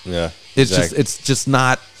lot. Yeah. It's just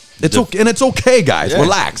not. It's okay, and it's okay, guys. Yeah.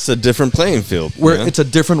 Relax. It's a different playing field. It's a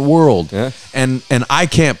different world. Yeah. And I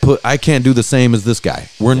can't do the same as this guy.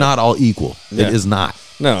 We're not all equal. Yeah. It is not.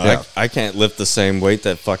 No, yeah. I can't lift the same weight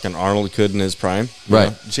that fucking Arnold could in his prime.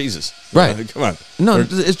 Right. Know? Jesus. Right. Come on. No,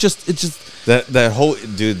 it's just that whole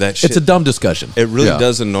dude. That shit. It's a dumb discussion. It really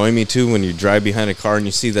does annoy me too when you drive behind a car and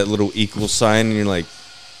you see that little equal sign and you're like,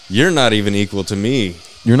 you're not even equal to me.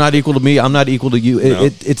 You're not equal to me. I'm not equal to you. No.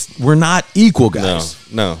 We're not equal, guys.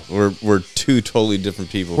 No, we're two totally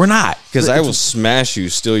different people. We're not. Because I will smash you,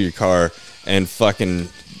 steal your car, and fucking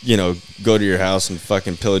go to your house and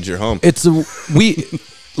fucking pillage your home. You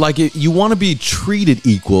want to be treated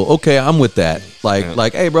equal. Okay, I'm with that.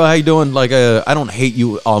 Like, hey, bro, how you doing? Like, I don't hate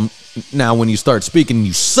you. Now when you start speaking,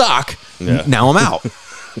 you suck. Yeah. Now I'm out.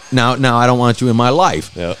 now I don't want you in my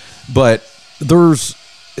life. Yeah. But there's.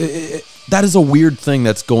 That is a weird thing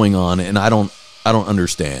that's going on, and I don't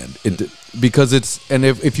understand it, because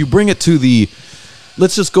if you bring it to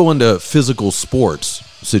let's just go into physical sports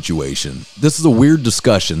situation. This is a weird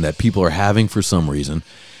discussion that people are having for some reason.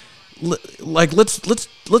 Like let's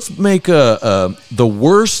make the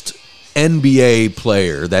worst NBA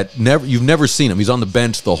player that you've never seen him. He's on the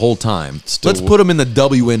bench the whole time. Let's put him in the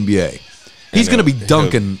WNBA. He's going to be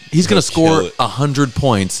dunking. He's going to score 100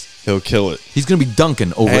 points. He'll kill it. He's going to be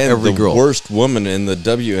dunking over every girl. The worst woman in the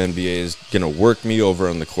WNBA is going to work me over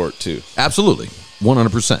on the court, too. Absolutely.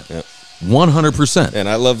 100%. Yep. 100%. And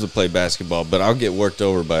I love to play basketball, but I'll get worked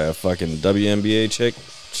over by a fucking WNBA chick.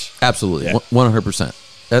 Absolutely. Yeah.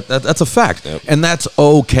 100%. That's a fact. Yep. And that's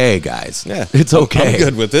okay, guys. Yeah. It's okay. I'm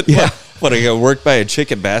good with it. Yeah. What, I got worked by a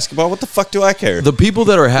chick at basketball? What the fuck do I care? The people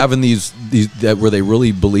that are having these where they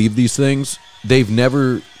really believe these things, they've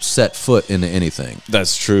never set foot into anything.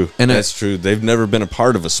 That's true. And that's true. They've never been a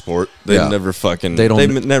part of a sport. They've never fucking.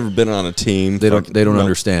 They've never been on a team. They don't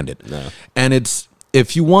understand it. No. And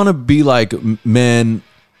if you want to be like men,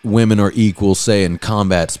 women are equal, say in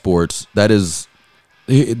combat sports, that is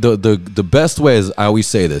the best way. Is I always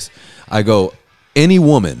say this. I go, any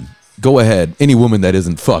woman. Go ahead, any woman that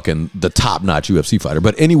isn't fucking the top-notch UFC fighter,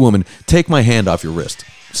 but any woman, take my hand off your wrist.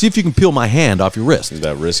 See if you can peel my hand off your wrist.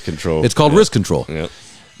 That wrist control. It's called wrist control. Yep.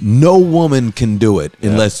 No woman can do it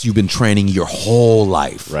unless you've been training your whole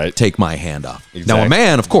life. Right. Take my hand off. Exactly. Now, a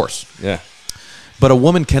man, of course. Yeah. But a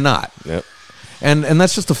woman cannot. Yep. And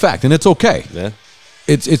that's just a fact, and it's okay. Yeah.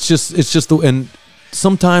 It's just and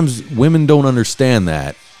sometimes women don't understand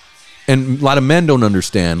that, and a lot of men don't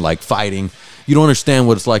understand, like fighting. You don't understand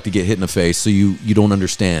what it's like to get hit in the face, so you don't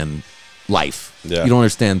understand life. Yeah. You don't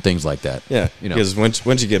understand things like that. Yeah, because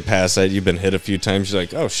once you get past that, you've been hit a few times. You're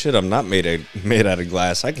like, oh shit, I'm not made out of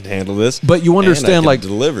glass. I can handle this. But you understand, like,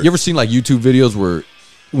 deliver. You ever seen like YouTube videos where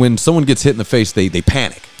when someone gets hit in the face, they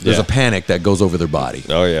panic. There's a panic that goes over their body.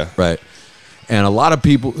 Oh yeah, right. And a lot of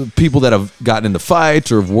people that have gotten into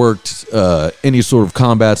fights or have worked any sort of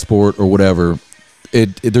combat sport or whatever.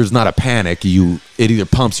 There's not a panic. It either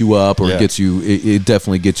pumps you up or gets you. It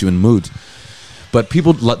definitely gets you in moods. But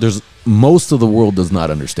most of the world does not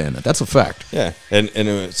understand that. That's a fact. Yeah, and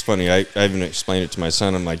it's funny. I even explained it to my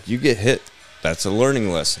son. I'm like, you get hit. That's a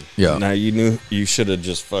learning lesson. Yeah. Now you knew you should have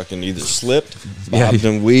just fucking either slipped, bobbed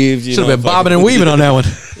and weaved. Should have been bobbing and weaving on that one.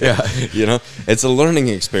 Yeah. It's a learning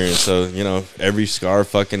experience. So every scar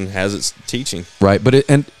fucking has its teaching. Right, but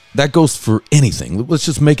and that goes for anything. Let's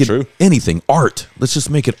just make it anything. Art. Let's just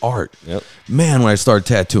make it art. Yep. Man, when I started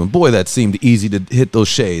tattooing, boy, that seemed easy to hit those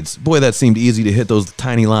shades. Boy, that seemed easy to hit those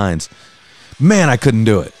tiny lines. Man, I couldn't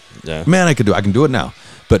do it. Yeah. Man, I can do it now.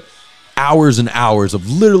 But hours and hours of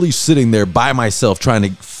literally sitting there by myself trying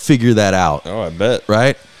to figure that out. Oh, I bet.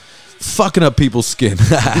 Right? Fucking up people's skin.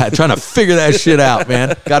 Trying to figure that shit out,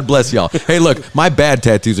 man. God bless y'all. Hey, look, my bad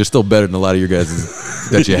tattoos are still better than a lot of your guys'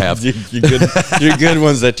 that you have. Your good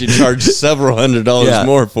ones that you charge several $100s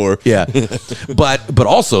more for. Yeah. But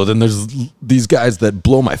also then there's these guys that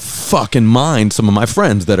blow my fucking mind. Some of my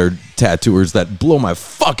friends that are tattooers that blow my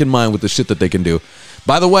fucking mind with the shit that they can do.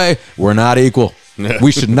 By the way, we're not equal.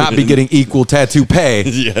 We should not be getting equal tattoo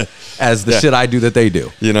pay as the shit I do that they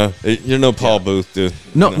do. You know, you're no Paul Booth, dude.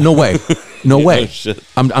 No, you know? no way. No way. Shit.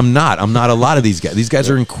 I'm not a lot of these guys. These guys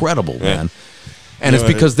are incredible, man. And it's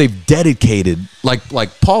because they've dedicated, like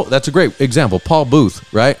Paul. That's a great example. Paul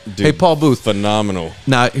Booth, right? Dude, hey, Paul Booth, phenomenal.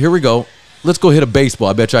 Now here we go. Let's go hit a baseball.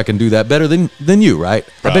 I bet you I can do that better than you, right?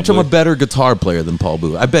 Probably. I bet you I'm a better guitar player than Paul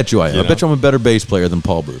Booth. I bet you I am. I bet you I'm a better bass player than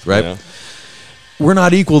Paul Booth, right? We're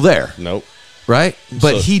not equal there. Nope. Right?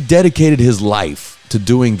 But he dedicated his life to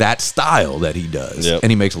doing that style that he does. And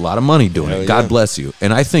he makes a lot of money doing it. God bless you.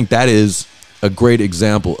 And I think that is a great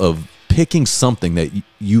example of picking something that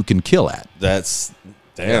you can kill at. That's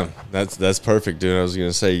perfect, dude. I was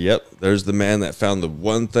gonna say, yep, there's the man that found the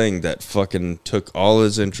one thing that fucking took all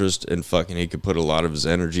his interest and fucking he could put a lot of his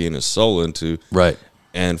energy and his soul into, right,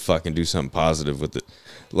 and fucking do something positive with it.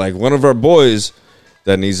 Like one of our boys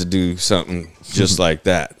that needs to do something just like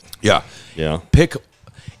that. Pick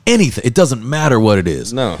anything. It doesn't matter what it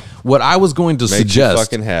is. No. What I was going to suggest, you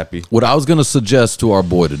fucking happy. What I was going to suggest to our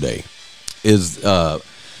boy today is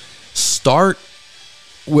start.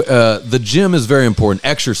 The gym is very important.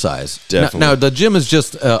 Exercise. Definitely. Now the gym is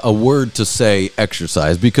just a word to say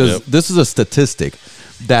exercise because this is a statistic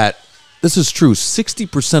that this is true.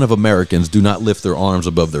 60% of Americans do not lift their arms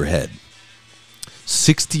above their head.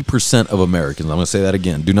 60% of Americans, I'm going to say that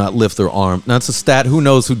again, do not lift their arm. Now, it's a stat. Who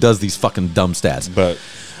knows who does these fucking dumb stats? But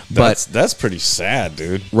that's pretty sad,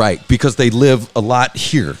 dude. Right, because they live a lot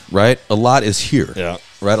here, right? A lot is here. Yeah.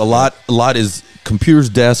 Right? A lot is computers,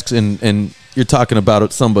 desks, and you're talking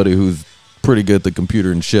about somebody who's pretty good at the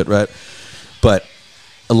computer and shit, right? But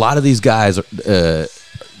a lot of these guys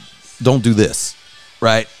don't do this,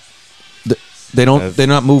 right? They're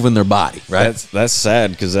not moving their body, right? That's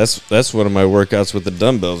sad because that's one of my workouts with the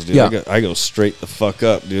dumbbells, dude. Yeah. I go straight the fuck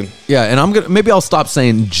up, dude. Yeah, and maybe I'll stop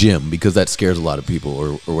saying gym because that scares a lot of people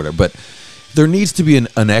or whatever. But there needs to be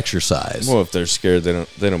an exercise. Well, if they're scared,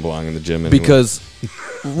 they don't belong in the gym anymore. Because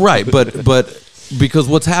right, but because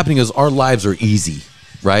what's happening is our lives are easy,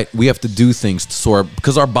 right? We have to do things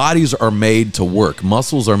because our bodies are made to work.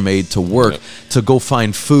 Muscles are made to work to go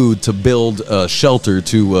find food, to build shelter,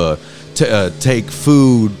 to take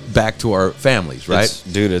food back to our families, right?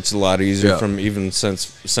 It's a lot easier from even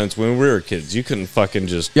since when we were kids. You couldn't fucking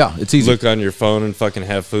just it's easy. Look on your phone and fucking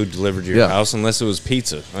have food delivered to your house unless it was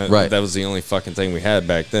pizza. Right. That was the only fucking thing we had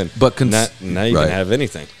back then. But now you can have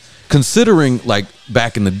anything. Considering like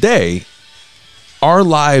back in the day, our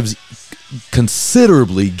lives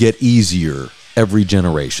considerably get easier every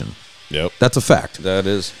generation. Yep. That's a fact. That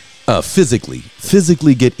is.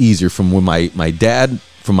 Physically get easier from when my dad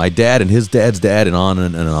and his dad's dad and on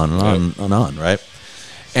and on, right?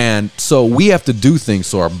 And so we have to do things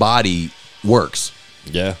so our body works.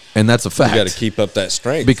 Yeah. And that's a fact. You got to keep up that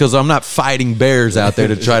strength. Because I'm not fighting bears out there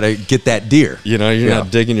to try to get that deer. You're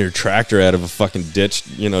not digging your tractor out of a fucking ditch,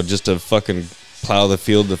 just to fucking plow the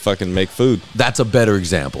field to fucking make food. That's a better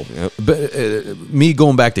example. Yep. But me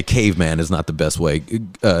going back to caveman is not the best way.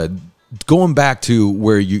 Going back to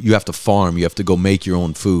where you have to farm, you have to go make your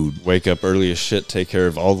own food. Wake up early as shit, take care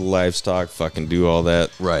of all the livestock, fucking do all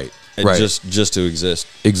that. Right. And just to exist.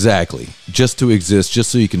 Exactly. Just to exist, just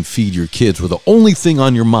so you can feed your kids, where the only thing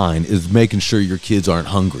on your mind is making sure your kids aren't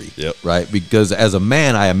hungry. Yep. Right? Because as a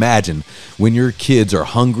man, I imagine when your kids are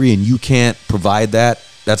hungry and you can't provide that,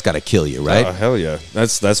 that's got to kill you, right? Oh, hell yeah.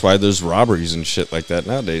 That's why there's robberies and shit like that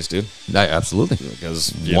nowadays, dude. Absolutely.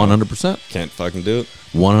 Because 100%. Can't fucking do it.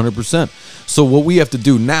 100%. So what we have to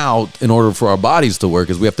do now in order for our bodies to work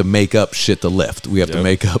is we have to make up shit to lift. We have to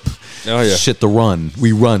make up shit to run.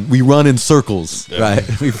 We run in circles, right?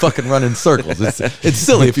 We fucking run in circles. It's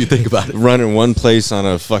silly if you think about it. Run in one place on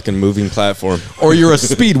a fucking moving platform. Or you're a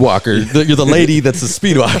speed walker. You're the lady that's a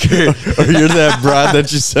speed walker. Or you're that broad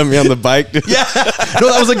that you sent me on the bike. Yeah.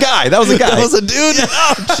 No, that was a guy. That was a dude. Yeah.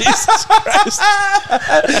 Oh, Jesus Christ.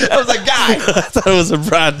 That was a guy. I thought it was a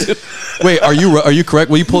broad dude. Wait, are you correct?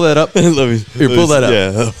 Will you pull that up? Pull that up.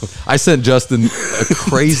 Yeah. I sent Justin a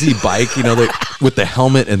crazy bike, with the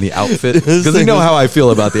helmet and the outfit. Because you know how I feel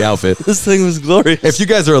about the outfit. This thing was glorious. If you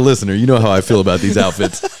guys are a listener, you know how I feel about these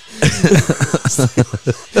outfits.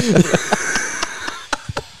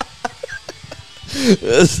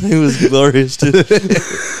 This thing was glorious, dude. Here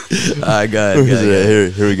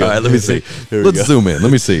we go. All right, let me see. Let's zoom in.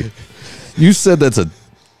 Let me see. You said that's a...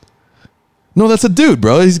 No, that's a dude,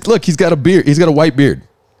 bro. He's got a beard. He's got a white beard.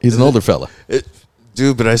 He's an older fella.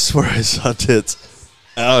 Dude, but I swear I saw tits.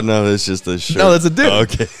 Oh no, that's just a shirt. No, that's a dude. Oh,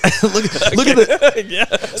 okay. Look at it. Yeah.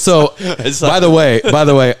 So, by the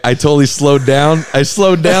way, I totally slowed down. I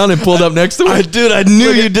slowed down and pulled up next to him. Dude, I knew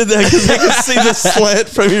you did that because I could see the slant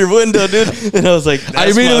from your window, dude. And I was like, that's I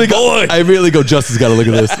immediately go, Justin's got to look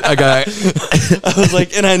at this. I was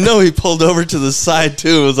like, and I know he pulled over to the side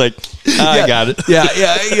too. I was like, I got it. Yeah.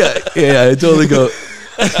 I totally go.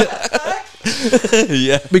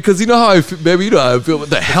 Yeah, because you know how I feel, baby. You know how I feel with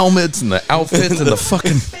the helmets and the outfits and the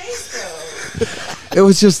fucking. It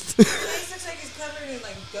was just. Face looks like he's covered in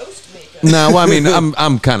like ghost makeup. No, well, I mean,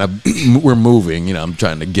 I'm kind of. We're moving, you know. I'm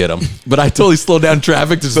trying to get him, but I totally slowed down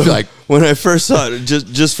traffic to just be like. When I first saw it,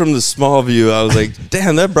 just from the small view, I was like,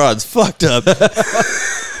 "Damn, that broad's fucked up."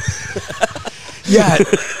 Yeah.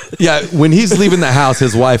 When he's leaving the house,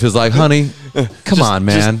 his wife is like, "Honey, come on,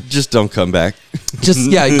 man. Just don't come back.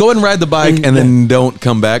 Go and ride the bike and then don't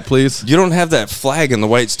come back, please." You don't have that flag and the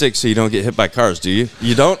white stick so you don't get hit by cars, do you?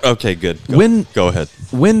 You don't? Okay, good. Go ahead.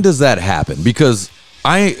 When does that happen? Because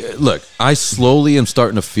I slowly am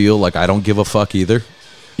starting to feel like I don't give a fuck either.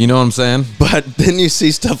 You know what I'm saying? But then you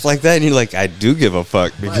see stuff like that and you're like, I do give a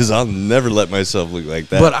fuck because I'll never let myself look like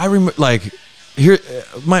that. But I remember, like, here,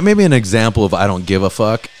 maybe an example of I don't give a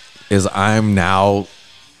fuck is I'm now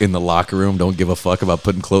in the locker room, don't give a fuck about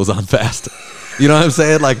putting clothes on fast. You know what I'm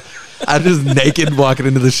saying? Like, I'm just naked walking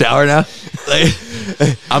into the shower now. Like,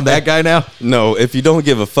 I'm that guy now. No, if you don't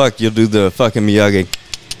give a fuck, you'll do the fucking Miyagi.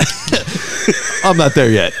 I'm not there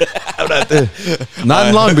yet. I'm not there. Not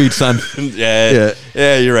in Long Beach, son. Yeah,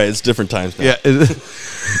 you're right. It's different times now. Yeah.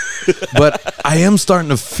 But I am starting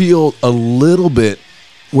to feel a little bit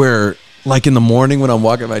where, like in the morning when I'm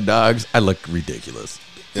walking my dogs, I look ridiculous.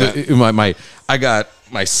 Yeah. I got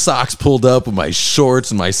my socks pulled up with my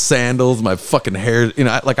shorts and my sandals, my fucking hair. You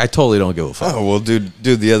know, I totally don't give a fuck. Oh well, dude.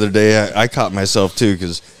 The other day I caught myself too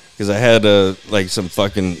because I had like some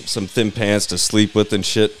thin pants to sleep with and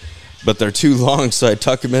shit, but they're too long, so I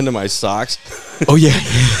tuck them into my socks. Oh yeah.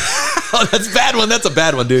 Oh, that's a bad one. That's a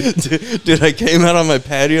bad one, dude. Dude, I came out on my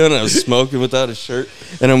patio and I was smoking without a shirt,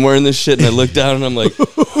 and I'm wearing this shit, and I look down and I'm like.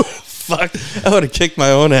 Fuck, I would have kicked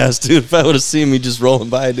my own ass, dude, if I would have seen me just rolling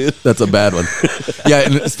by, dude. That's a bad one. Yeah,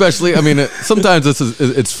 and especially, I mean, sometimes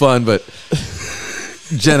it's fun, but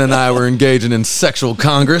Jen and I were engaging in sexual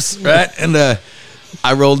congress, right? And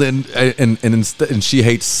I rolled in, and she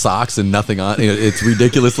hates socks and nothing on. You know, it's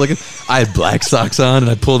ridiculous looking. I had black socks on,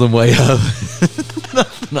 and I pulled them way up.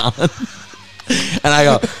 Nothing on. And I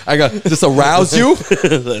go, does this arouse you?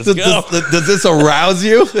 Does this arouse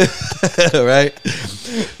you? Right?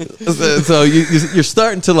 So you're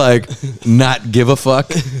starting to like not give a fuck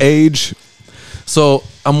age. So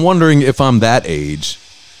I'm wondering if I'm that age,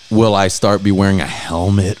 will I start be wearing a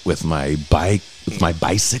helmet with my bike, with my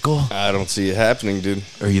bicycle? I don't see it happening, dude.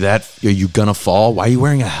 Are you gonna fall? Why are you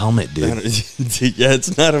wearing a helmet, dude? Yeah,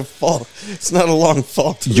 it's not a fall. It's not a long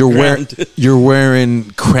fall to you're wearing You're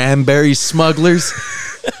wearing cranberry smugglers.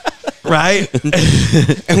 Right?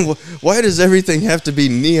 And why does everything have to be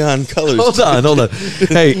neon colors? Hold on.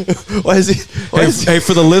 Hey, Hey,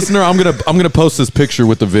 for the listener, I'm gonna post this picture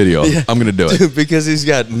with the video. Yeah. I'm gonna do it. Dude, because he's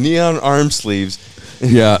got neon arm sleeves.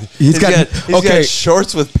 Yeah, he's got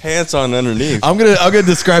shorts with pants on underneath. I'm gonna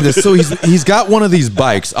describe this. So he's got one of these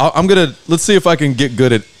bikes. Let's see if I can get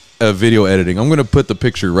good at video editing. I'm gonna put the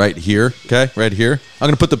picture right here. Okay, right here. I'm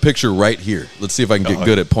gonna put the picture right here. Let's see if I can get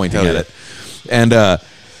good at pointing at it. And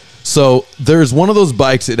so there's one of those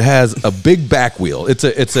bikes. It has a big back wheel. It's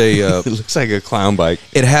a it looks like a clown bike.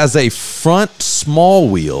 It has a front small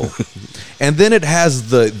wheel, and then it has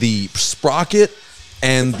the sprocket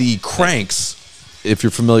and the cranks. If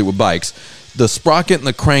you're familiar with bikes, the sprocket and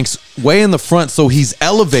the cranks way in the front, so he's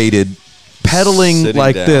elevated, pedaling sitting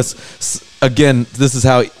like down. This. Again, this is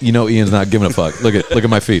how you know Ian's not giving a fuck. Look at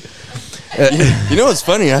my feet. You know what's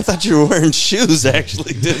funny? I thought you were wearing shoes,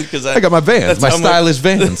 actually, dude. Because I got my Vans, my stylish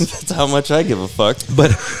Vans. That's how much I give a fuck.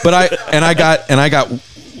 But I got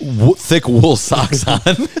thick wool socks on.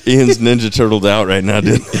 Ian's Ninja Turtled out right now,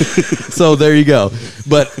 dude. So there you go.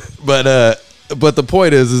 But the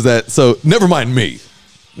point is that, so never mind me.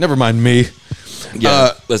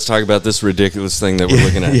 Yeah, let's talk about this ridiculous thing that we're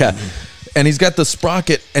looking at. Yeah, and he's got the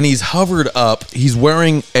sprocket, and he's hovered up. He's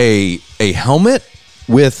wearing a helmet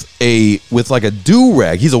with like a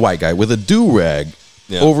do-rag. He's a white guy with a do-rag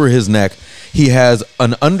over his neck. He has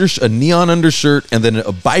a neon undershirt and then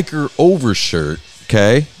a biker overshirt.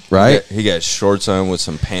 Okay, right? He got shorts on with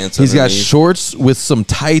some pants He's got shorts with some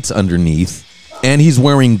tights underneath. And he's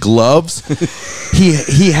wearing gloves.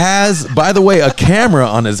 He has, by the way, a camera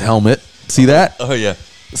on his helmet. See that? Oh yeah.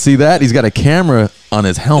 See that? He's got a camera on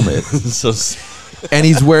his helmet. and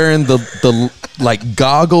he's wearing the like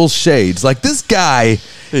goggle shades. Like this guy,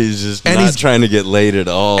 he's just not trying to get laid at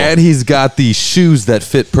all. and he's got these shoes that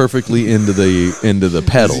fit perfectly into the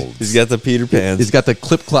pedals. He's got the Peter Pans. He's got the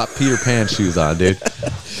clip clop Peter Pan shoes on, dude.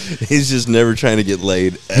 He's just never trying to get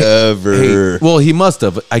laid ever. Hey, well, he must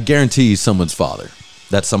have. I guarantee he's someone's father.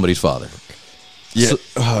 That's somebody's father. Yeah.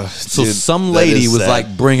 So Dude, some that lady is was sad.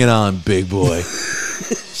 like, "Bring it on, big boy."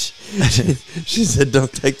 She said,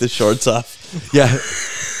 "Don't take the shorts off." Yeah,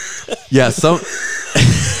 yeah. Some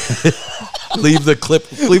leave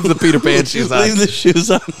the Peter Pan shoes on. Leave the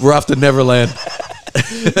shoes on. We're off to Neverland.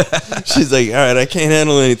 She's like, "All right, I can't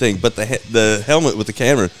handle anything, but the helmet with the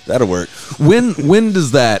camera, that'll work." When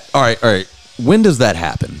does that? All right. When does that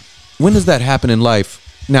happen? When does that happen in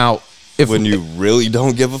life? Now, if When you really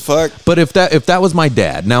don't give a fuck. but if that was my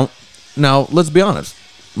dad. Now let's be honest.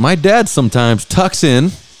 My dad sometimes tucks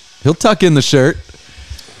in. He'll tuck in the shirt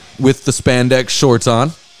with the spandex shorts on.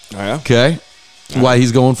 Oh, yeah. Okay. While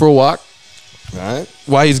he's going for a walk. All right.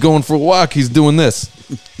 While he's going for a walk, he's doing this,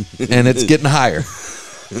 and it's getting higher.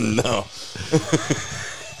 No.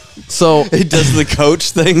 So He does the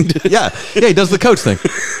coach thing, dude. yeah, he does the coach thing.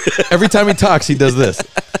 Every time he talks, he does this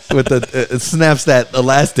with it snaps that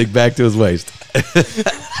elastic back to his waist.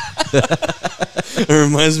 It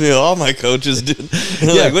reminds me of all my coaches, dude.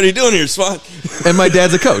 They're Yeah. like, "What are you doing here, Swan?" And my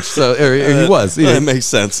dad's a coach, so or he was. Yeah. That makes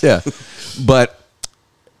sense. Yeah, but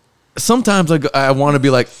sometimes I want to be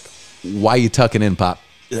like, "Why you tucking in, Pop?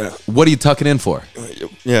 Yeah. What are you tucking in for?"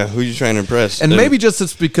 Yeah. Who you trying to impress? And maybe just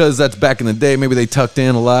it's because that's back in the day. Maybe they tucked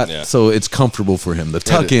in a lot, Yeah. so it's comfortable for him. The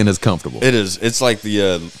tuck in is comfortable. it is. It's like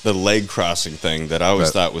the leg crossing thing that I always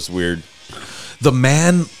Right. thought was weird. The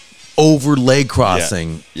man over leg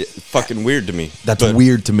crossing. Yeah, fucking weird to me. That's But-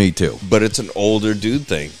 weird to me too. But it's an older dude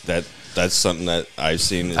thing. That's something that I've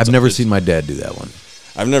seen. I've never seen my dad do that one.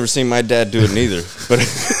 I've never seen my dad do it neither. But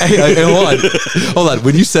Hey, hold on.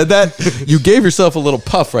 When you said that, you gave yourself a little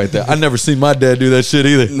puff right there. I never seen my dad do that shit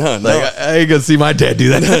either. No. I ain't gonna see my dad do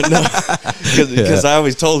that. because I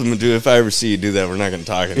always told him to do. If I ever see you do that, we're not going to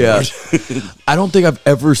talk anymore. Yeah. I don't think I've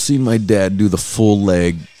ever seen my dad do the full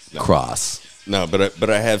leg cross. No, but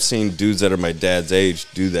I have seen dudes that are my dad's age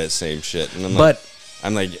do that same shit, and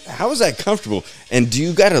I'm like, how is that comfortable? And do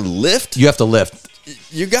you got to lift? You have to lift.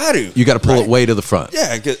 You got to. You got to pull it way to the front.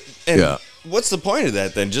 Yeah. And Yeah. what's the point of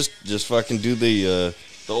that then? Just fucking do the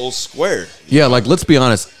old square. Yeah, like let's be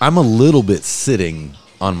honest. I'm a little bit sitting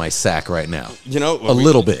on my sack right now. You know, A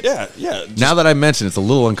little bit. Yeah, yeah. Now that I mention, it's a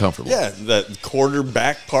little uncomfortable. Yeah, that quarter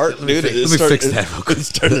back part, dude. Let me fix that real quick. It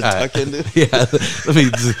started to All right. tuck into. Yeah, let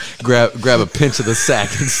me just grab a pinch of the sack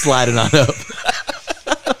and slide it on up.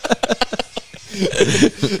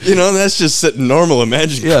 You know, that's just sitting normal.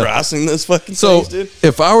 Imagine Yeah. crossing this fucking So things, dude.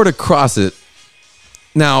 if I were to cross it,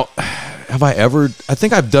 now, have I ever? I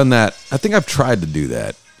think I've done that. I think I've tried to do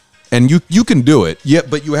that, and you can do it. Yeah,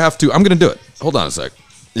 but you have to. I'm going to do it. Hold on a sec.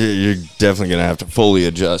 You're definitely gonna have to fully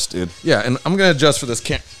adjust, dude. Yeah, and I'm going to adjust for this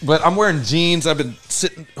camera. But I'm wearing jeans. I've been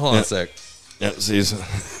sitting. Hold on a sec. Yeah, see,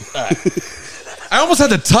 I almost had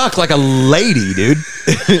to talk like a lady, dude.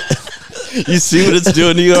 you see what it's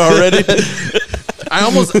doing to you already?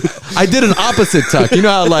 I did an opposite tuck. You know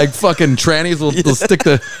how like fucking trannies will stick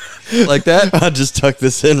the like that? I'll just tuck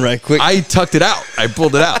this in right quick. I tucked it out. I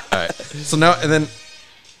pulled it out. All right. So now and then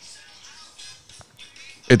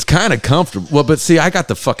it's kind of comfortable. Well, but see, I got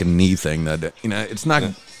the fucking knee thing that it's not.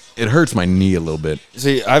 It hurts my knee a little bit.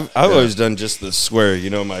 See, I've always done just the square. You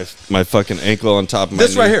know, my fucking ankle on top of my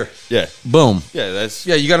This knee. right here. Yeah, Boom. yeah, that's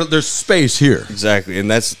Yeah, you got. There's space here. exactly, and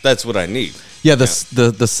that's what I need. Yeah, the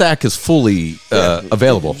sack is fully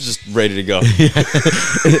available. Just ready to go.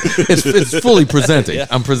 It's fully presenting. Yeah.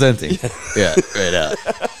 I'm presenting. Yeah, right out.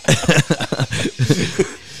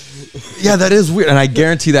 Yeah, that is weird. And I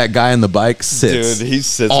guarantee that guy on the bike sits. Dude, he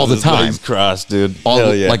sits all with the his time. legs crossed, dude. All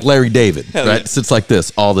Hell the, yeah. like Larry David, Hell right? yeah. Sits like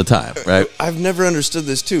this all the time, right? I've never understood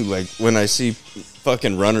this too. Like when I see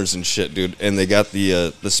fucking runners and shit, dude, and they got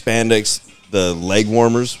the spandex, the leg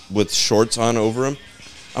warmers with shorts on over them.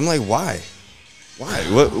 I'm like, why? Why?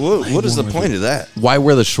 What is the point of that? Why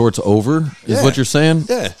wear the shorts over is Yeah. what you're saying?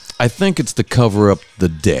 Yeah. I think it's to cover up the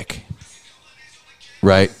dick,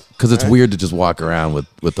 right? Because it's Right. weird to just walk around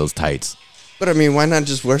with those tights. But I mean, why not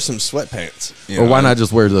just wear some sweatpants? You Or know? why not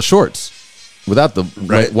just wear the shorts without the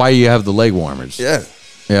Right. Why you have the leg warmers? Yeah.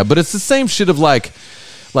 Yeah, but it's the same shit of like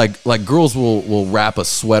girls will wrap a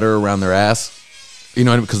sweater around their ass, you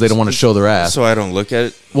know, because they don't want to show their ass. So I don't look at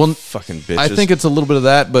it. Well, Fucking bitches. I think it's a little bit of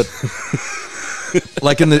that, but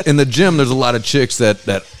like in the gym, there's a lot of chicks that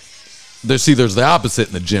there's the opposite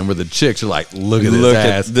in the gym where the chicks are like, look at this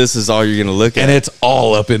ass, this is all you're gonna look at. and it's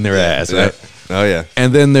all up in their ass, right? Oh, yeah.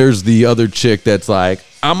 And then there's the other chick that's like,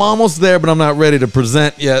 I'm almost there, but I'm not ready to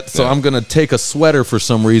present yet. So I'm going to take a sweater for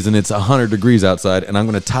some reason. It's 100 degrees outside, and I'm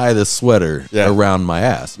going to tie this sweater around my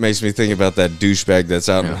ass. Makes me think about that douchebag that's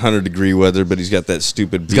out in 100-degree weather, but he's got that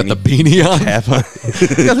stupid beanie. He's got the beanie on. Cap on.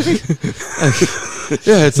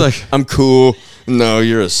 Yeah, it's like, I'm cool. No,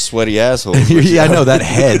 you're a sweaty asshole. yeah, I know that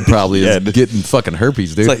head probably is getting fucking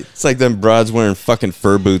herpes, dude. It's like them broads wearing fucking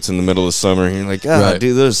fur boots in the middle of summer. And you're like,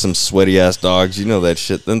 dude, there's some sweaty ass dogs. You know that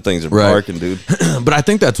shit. Them things are barking, dude. But I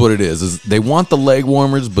think that's what it is they want the leg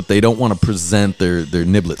warmers, but they don't want to present their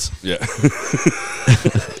niblets. Yeah.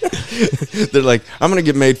 They're like, I'm going to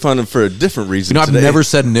get made fun of for a different reason. I've never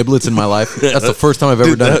said niblets in my life. That's the first time I've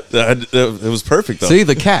ever done it. It was perfect, though. See,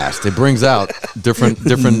 the cast, it brings out different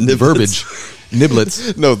verbiage.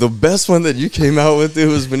 Niblets. No, the best one that you came out with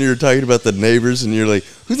was when you were talking about the neighbors, and you're like,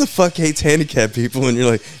 "Who the fuck hates handicapped people?" And you're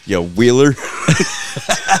like, "Yo, Wheeler." Dude,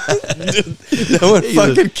 that one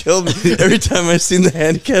fucking killed me. Every time I seen the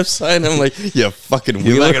handicap sign, I'm like, "Yeah, fucking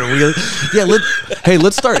Wheeler." Yeah,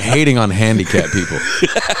 let's start hating on handicapped people.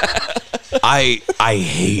 I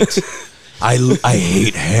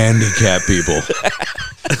hate handicapped people.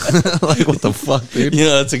 Like, what the fuck, dude? You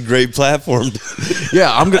know, that's a great platform.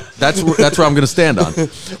 Yeah, that's where I'm gonna stand on.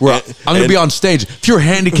 I'm gonna be on stage. If you're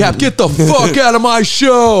handicapped, get the fuck out of my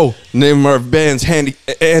show. Name of our band's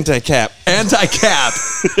Anti-Cap. Anti-Cap.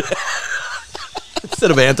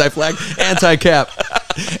 Instead of anti-flag, anti-cap.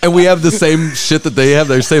 And we have the same shit that they have,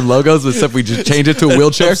 their same logos, except we just change it to a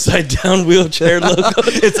wheelchair. Upside down wheelchair logo.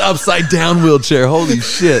 It's upside down wheelchair. Holy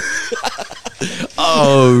shit.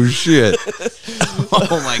 Oh shit.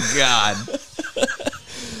 Oh my god.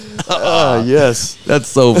 Yes. That's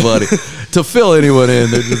so funny. To fill anyone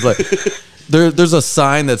in, they're just like, there's a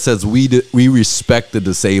sign that says we respect the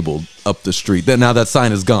disabled up the street. Now that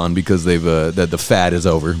sign is gone because they've that the fad is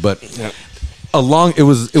over. But it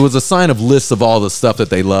was a sign of lists of all the stuff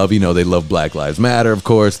that they love. You know, they love Black Lives Matter, of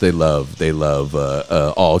course. They love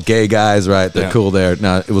all gay guys, right? They're cool there.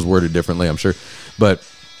 Now it was worded differently, I'm sure, but.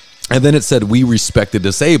 And then it said, we respect the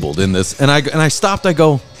disabled in this. And I stopped, I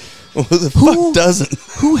go, well, who the fuck doesn't?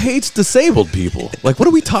 Who hates disabled people? Like, what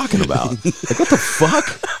are we talking about? Like, what the fuck?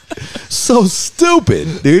 So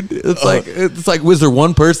stupid, dude. It's like, was there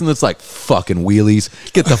one person that's like, fucking wheelies?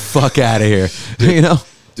 Get the fuck out of here. You know?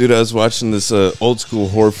 Dude, I was watching this old school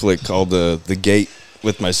horror flick called The Gate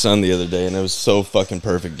with my son the other day, and it was so fucking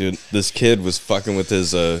perfect, dude. This kid was fucking with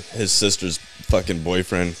his sister's fucking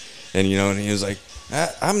boyfriend, and he was like,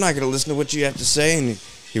 I'm not going to listen to what you have to say. And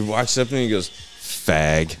he walks up to me and he goes,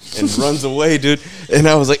 fag, and runs away, dude. And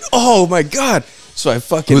I was like, oh, my God. So I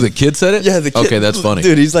fucking... Who, the kid said it? Yeah, the kid. Okay, that's funny.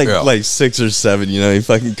 Dude, he's like 6 or 7, he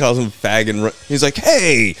fucking calls him fag and he's like,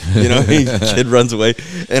 hey, kid runs away.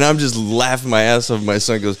 And I'm just laughing my ass off. My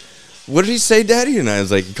son goes, what did he say, Daddy? And I was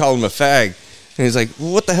like, call him a fag. And he's like,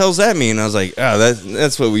 well, what the hell's that mean? And I was like, oh,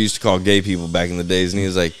 that's what we used to call gay people back in the days. And he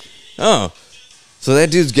was like, oh, so that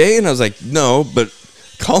dude's gay? And I was like, no, but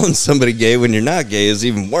calling somebody gay when you're not gay is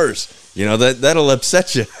even worse. That'll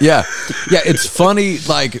upset you. Yeah. It's funny.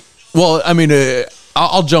 Like, well, I mean,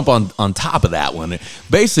 I'll jump on top of that one.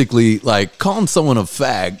 Basically, like, calling someone a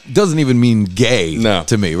fag doesn't even mean gay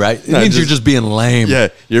to me, right? It means you're just being lame. Yeah,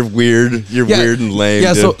 you're weird. You're weird and lame.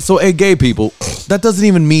 Yeah, dude. so hey, gay people, that doesn't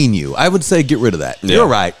even mean you. I would say get rid of that. Yeah. You're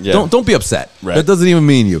right. Yeah. Don't be upset. Right. That doesn't even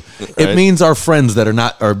mean you. Right. It means our friends that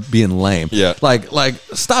are being lame. Yeah. Like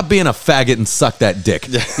stop being a faggot and suck that dick.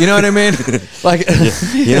 Yeah. You know what I mean? Like,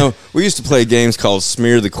 we used to play games called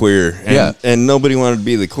Smear the Queer. And nobody wanted to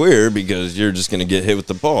be the queer because you're just going to get hit with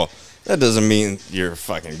the ball. That doesn't mean you're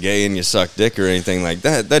fucking gay and you suck dick or anything like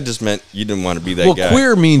that. That just meant you didn't want to be that guy. Well,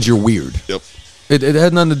 queer means you're weird. Yep. It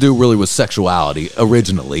had nothing to do really with sexuality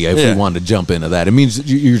originally. If we wanted to jump into that, it means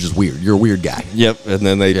you're just weird. You're a weird guy. Yep. And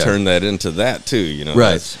then they turned that into that too.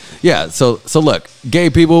 Right. Yeah. So look, gay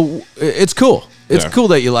people, it's cool. It's cool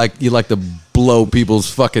that you like to blow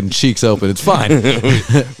people's fucking cheeks open. It's fine.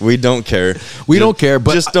 We don't care. We don't care,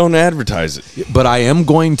 but just don't advertise it. But I am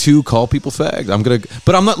going to call people fags.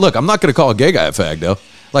 I'm not gonna call a gay guy a fag though.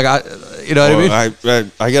 Like what I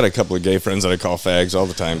mean? I got a couple of gay friends that I call fags all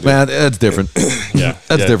the time, dude. Man, that's different.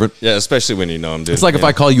 That's different. Yeah, especially when you know them, dude. It's like if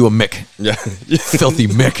I call you a Mick. Yeah. Filthy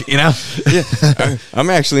Mick, Yeah. I'm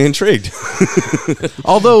actually intrigued.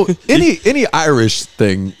 Although any Irish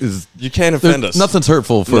thing is... You can't offend us. Nothing's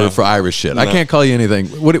hurtful for Irish shit. No. I can't call you anything.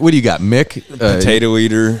 What do you got, Mick? Potato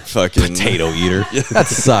eater, fucking... Potato eater. Yeah. That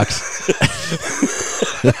sucks.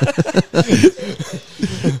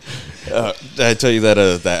 I tell you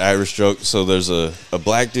that Irish joke. So there's a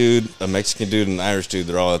black dude, a Mexican dude, and an Irish dude.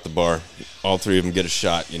 They're all at the bar. All three of them get a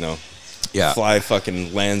shot, Yeah. Fly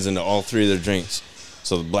fucking lands into all 3 of their drinks.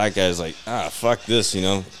 So the black guy's like, fuck this, you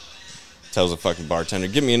know. Tells the fucking bartender,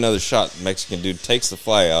 give me another shot. The Mexican dude takes the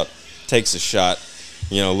fly out, takes a shot,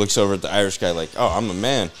 you know, looks over at the Irish guy like, oh, I'm a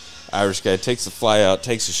man. Irish guy takes the fly out,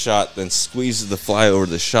 takes a shot, then squeezes the fly over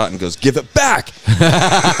the shot and goes, give it back.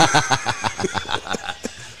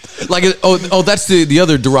 Like, that's the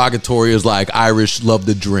other derogatory is like Irish love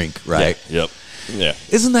to drink, right? Yeah. Yep. Yeah.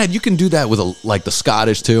 Isn't that, you can do that with like the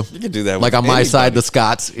Scottish too? You can do that with like on my anybody. side, the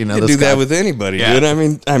Scots, you know, You can do that with anybody, dude.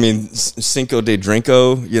 I mean, Cinco de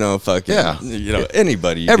Drinko, you know, fucking, you know,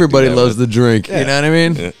 anybody. Everybody loves the drink, you know what I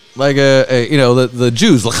mean? Yeah. Like, you know, the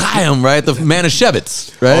Jews, L'chaim, right? The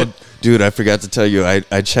Manischewitz, right? Oh, dude, I forgot to tell you,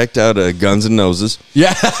 I checked out Guns N' Noses.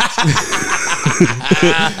 Yeah.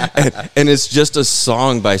 and it's just a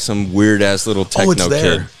song by some weird ass little techno it's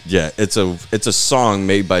there. kid. Yeah, it's a song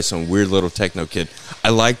made by some weird little techno kid. I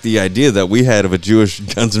like the idea that we had of a Jewish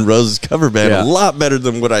Guns N' Roses cover band a lot better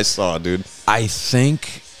than what I saw, dude. I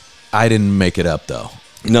think I didn't make it up though.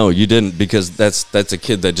 No, you didn't, because that's a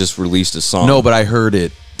kid that just released a song. No, but I heard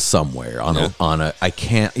it somewhere on a I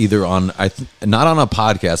can't either on not on a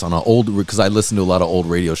podcast, on an old, because I listen to a lot of old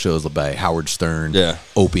radio shows by Howard Stern,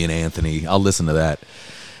 Opie and Anthony. I'll listen to that.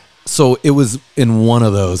 So it was in one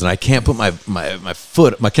of those, and I can't put my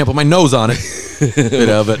foot, I can't put my nose on it. You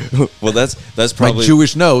know, but well, that's probably my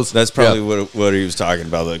Jewish nose. That's probably what he was talking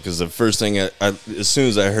about, though. Because the first thing, as soon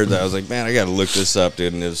as I heard that, I was like, man, I got to look this up,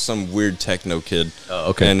 dude. And it was some weird techno kid.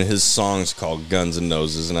 Oh, okay. And his song's called Guns N'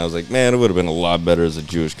 Noses, and I was like, man, it would have been a lot better as a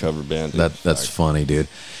Jewish cover band. Dude. That's funny, dude.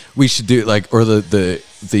 We should do like, or the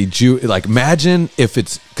Jew, like, imagine if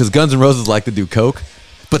it's, because Guns N' Roses like to do coke,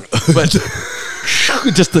 but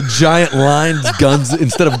just the giant lines, guns,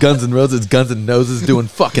 instead of Guns N' Roses, Guns N' Noses doing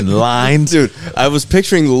fucking lines. Dude, I was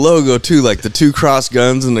picturing the logo too, like the 2 cross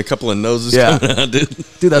guns and a couple of noses coming out, dude.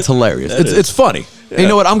 Dude, that's hilarious. It's funny. Yeah. And you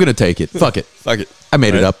know what? I'm going to take it. Fuck it. Fuck it. I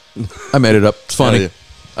made it up. It's funny.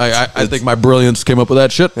 I think my brilliance came up with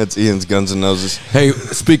that shit. That's Ian's Guns N' Noses. Hey,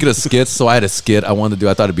 speaking of skits, so I had a skit I wanted to do.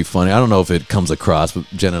 I thought it'd be funny. I don't know if it comes across, but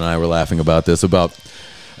Jen and I were laughing about this, about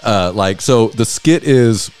so the skit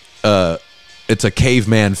is it's a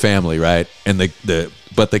caveman family, right? And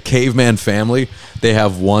but the caveman family, they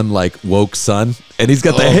have one like woke son, and he's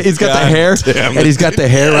got the hair, and he's got the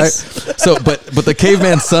hair, right? So, but the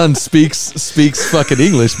caveman son speaks fucking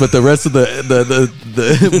English, but the rest of they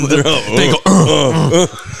go.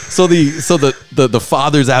 So the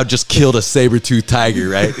father's out, just killed a saber-toothed tiger,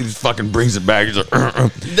 right? He just fucking brings it back. He's like,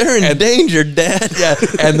 they're endangered, Dad. Yeah,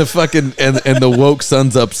 and the fucking and the woke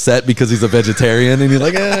son's upset because he's a vegetarian, and he's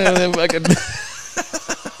like, fucking.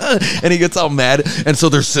 And he gets all mad, and so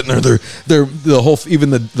they're sitting there. They're the whole, even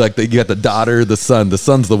the you got the daughter, the son. The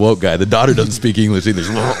son's the woke guy. The daughter doesn't speak English either.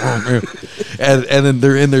 And then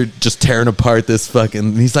they're in there just tearing apart this fucking.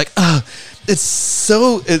 And he's like, it's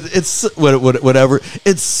whatever.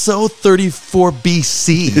 It's so 34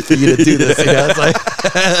 BC for you to do this. You know? It's like,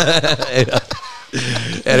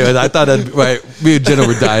 anyways, I thought that me and Jenna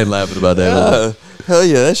were dying laughing about that. Hell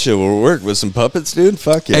yeah, that shit will work with some puppets, dude.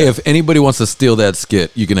 Fuck yeah. Hey, if anybody wants to steal that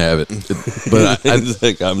skit, you can have it. But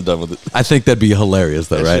I'm done with it. I think that'd be hilarious,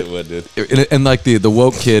 though, right? Shit would, dude. And like the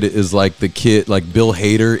woke kid is like the kid, like Bill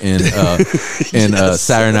Hader in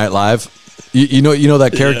Saturday Night Live. You know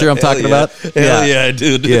that character I'm talking about? Hell yeah,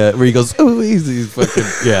 dude. Yeah, where he goes, oh, easy, fucking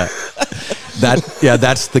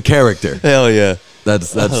that's the character. Hell yeah,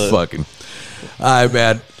 that's fucking. All right,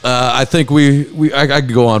 man. I think I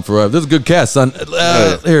could go on forever. This is a good cast, son.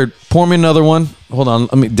 Here, pour me another one. Hold on.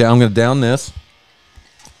 I'm gonna down this.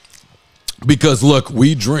 Because look,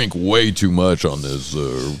 we drink way too much on this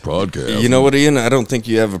podcast. You know what, Ian? I don't think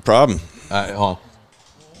you have a problem. I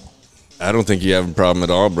don't think you have a problem at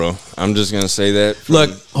all, bro. I'm just gonna say that.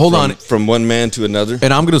 Hold on. From one man to another.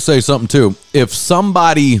 And I'm gonna say something too. If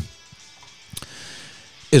somebody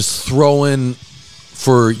is throwing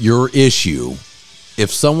for your issue, if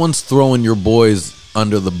someone's throwing your boys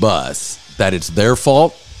under the bus, that it's their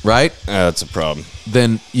fault, right? That's a problem.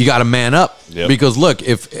 Then you got to man up. Yep. Because look,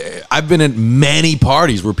 if I've been at many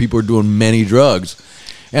parties where people are doing many drugs,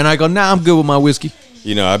 and I go, nah, I'm good with my whiskey.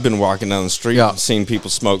 You know, I've been walking down the street, seeing people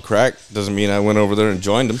smoke crack. Doesn't mean I went over there and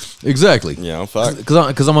joined them. Exactly. You know, fuck.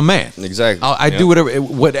 Because I'm a man. Exactly. I do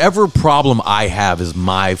whatever problem I have is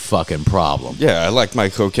my fucking problem. Yeah, I like my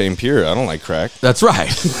cocaine pure. I don't like crack. That's right.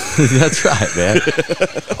 That's right, man.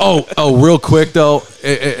 Oh, real quick though,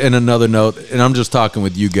 in another note, and I'm just talking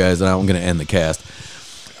with you guys, and I'm going to end the cast.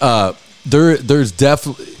 There's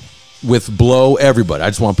definitely, with Blow, everybody, I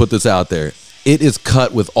just want to put this out there. It is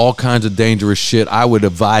cut with all kinds of dangerous shit. I would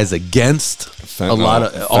advise against all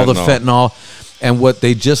the fentanyl. And what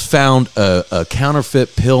they just found a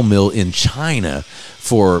counterfeit pill mill in China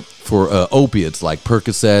for opiates like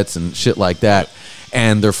Percocets and shit like that.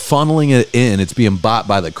 And they're funneling it in. It's being bought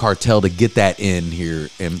by the cartel to get that in here.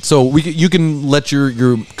 And so you can let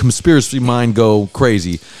your conspiracy mind go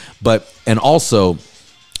crazy, and also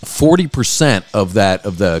 40% of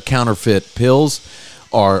the counterfeit pills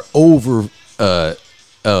are overfilled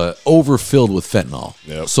with fentanyl.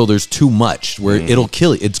 Yep. So there's too much where it'll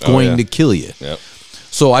kill you. It's going to kill you. Yep.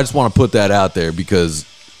 So I just want to put that out there because,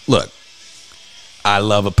 look, I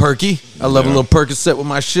love a perky. I love a little Percocet with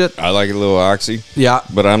my shit. I like a little oxy. Yeah.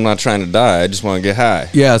 But I'm not trying to die. I just want to get high.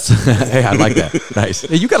 Yes. Hey, I like that. Nice.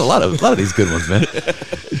 Hey, you got a lot of these good ones, man.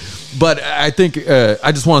 But I think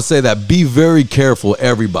I just want to say that be very careful,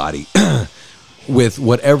 everybody, with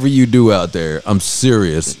whatever you do out there. I'm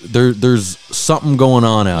serious. There's something going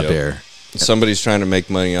on out there. Somebody's trying to make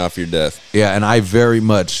money off your death. Yeah, and I very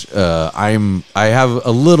much I have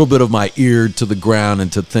a little bit of my ear to the ground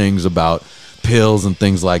and to things about pills and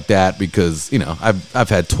things like that because I've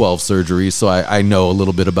had 12 surgeries, so I know a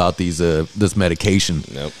little bit about this medication.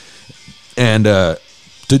 Nope. And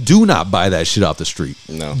do not buy that shit off the street.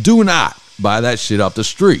 No. Do not buy that shit off the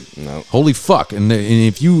street. No. Holy fuck! And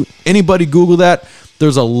if anybody Google that,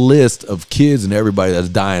 there's a list of kids and everybody that's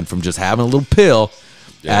dying from just having a little pill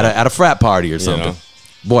at a frat party or something.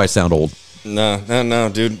 Boy, I sound old. No,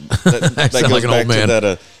 dude. That sound goes like an back old man.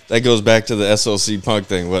 to that goes back to the SLC Punk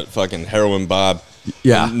thing. What fucking heroin Bob?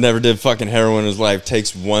 Yeah. Never did fucking heroin in his life.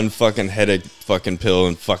 Takes one fucking headache fucking pill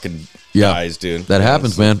and fucking dies, dude. That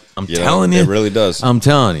happens, man. I'm telling you. It really does. I'm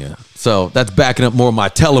telling you. So that's backing up more of my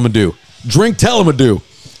Tullimore Dew. Drink Tullimore Dew.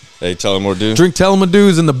 Hey, Tullimore Dew. Drink Tullimore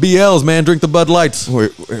Dews and the BLs, man. Drink the Bud Lights.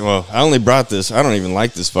 Well, I only brought this. I don't even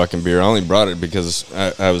like this fucking beer. I only brought it because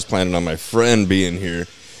I was planning on my friend being here.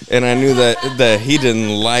 And I knew that he didn't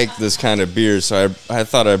like this kind of beer, so I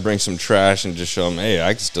thought I'd bring some trash and just show him, hey,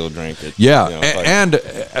 I can still drink it. Yeah, and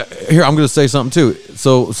here, I'm going to say something, too.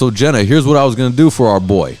 So Jenna, here's what I was going to do for our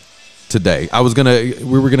boy today. We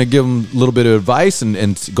were going to give him a little bit of advice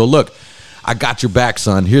and go, look, I got your back,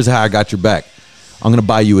 son. Here's how I got your back. I'm going to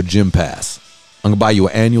buy you a gym pass. I'm going to buy you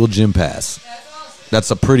an annual gym pass. That's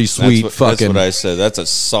a pretty sweet fucking... That's what I said. That's a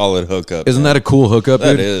solid hookup. Isn't that a cool hookup,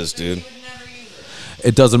 dude? That is, dude.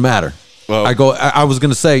 It doesn't matter. Well, I was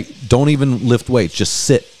gonna say, don't even lift weights. Just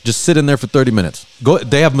sit in there for 30 minutes. Go.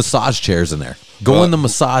 They have massage chairs in there. Go in the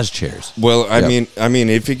massage chairs. Well, I mean,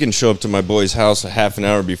 if he can show up to my boy's house a half an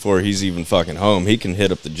hour before he's even fucking home, he can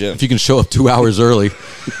hit up the gym. If you can show up 2 hours early,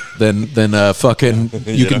 then fucking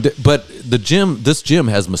you can. But this gym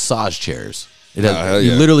has massage chairs. It has.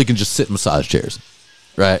 You literally can just sit in massage chairs,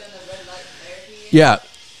 right? Yeah.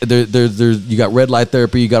 You got red light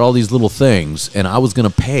therapy, you got all these little things, and I was going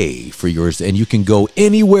to pay for yours, and you can go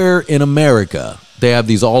anywhere in America. They have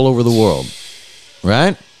these all over the world,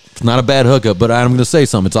 right? It's not a bad hookup, but I'm going to say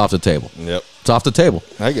something. It's off the table. Yep. It's off the table.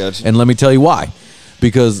 I got you. And let me tell you why.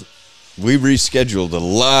 Because we rescheduled a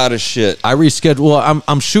lot of shit. I rescheduled. Well,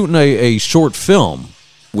 I'm shooting a short film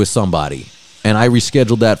with somebody, and I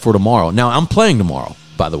rescheduled that for tomorrow. Now, I'm playing tomorrow.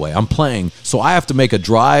 By the way, I'm playing, so I have to make a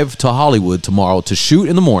drive to Hollywood tomorrow to shoot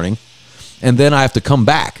in the morning, and then I have to come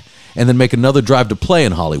back and then make another drive to play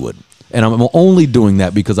in Hollywood. And I'm only doing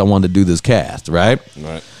that because I wanted to do this cast, right?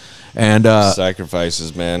 Right. And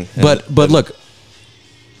sacrifices, man. But look,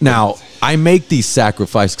 now I make these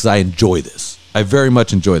sacrifices because I enjoy this. I very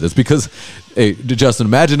much enjoy this because, hey, Justin,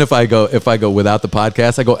 imagine if I go without the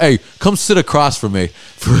podcast. I go, hey, come sit across from me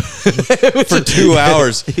for 2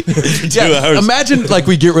 hours. For 2 hours. Imagine like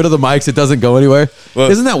we get rid of the mics, it doesn't go anywhere. Well,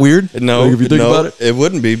 isn't that weird? No, like, if you think about it, it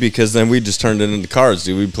wouldn't be because then we just turned it into cards,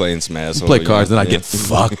 dude. We playing some asshole. Play cards, then I get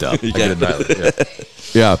fucked up.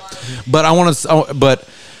 Yeah, but I want to. But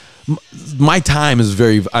my time is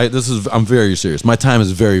very. I'm very serious. My time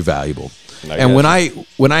is very valuable. And when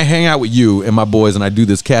I hang out with you and my boys and I do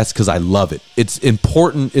this cast because I love it. It's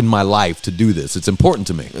important in my life to do this. It's important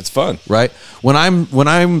to me. It's fun, right?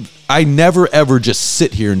 I never ever just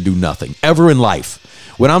sit here and do nothing ever in life.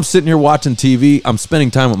 When I'm sitting here watching TV, I'm spending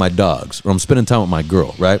time with my dogs or I'm spending time with my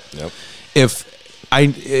girl, right? Yep.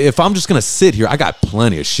 If I'm just gonna sit here, I got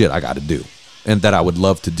plenty of shit I got to do and that I would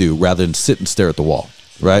love to do rather than sit and stare at the wall,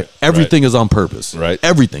 right? Everything is on purpose, right?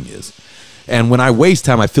 Everything is. And when I waste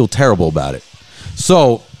time, I feel terrible about it.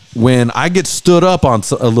 So when I get stood up on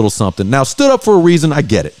a little something, now stood up for a reason, I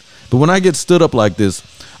get it. But when I get stood up like this,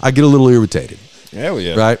 I get a little irritated. Hell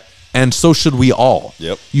yeah. Right? And so should we all.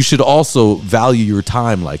 Yep. You should also value your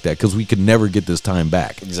time like that because we could never get this time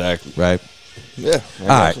back. Exactly. Right? Yeah. All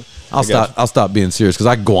right. I'll stop being serious because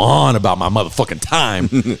I can go on about my motherfucking time.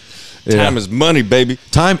 Time is money, baby.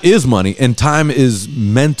 Time is money, and time is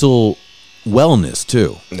mental wellness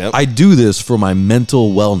too. Yep. I do this for my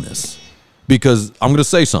mental wellness because I'm going to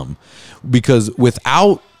say something. Because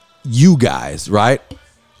without you guys, right,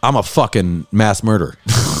 I'm a fucking mass murderer.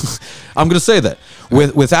 I'm going to say that.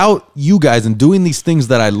 Without you guys and doing these things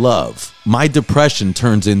that I love, my depression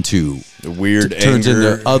turns into Weird turns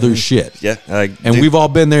anger. into other shit. Yeah. And we've all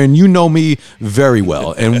been there, and you know me very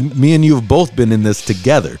well. And me and you have both been in this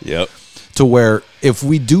together. Yep. To where if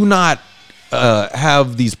we do not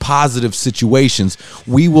have these positive situations,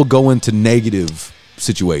 we will go into negative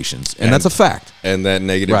situations. And that's a fact. And that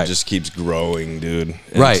negative Right. just keeps growing, dude.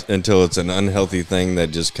 Right. Until it's an unhealthy thing that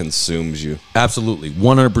just consumes you. Absolutely.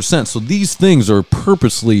 100%. So these things are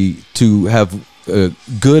purposely to have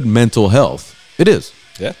good mental health. It is.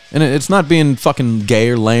 Yeah. And it's not being fucking gay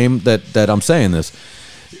or lame that I'm saying this.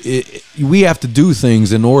 We have to do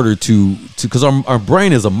things in order to because our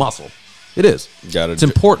brain is a muscle. It is. It's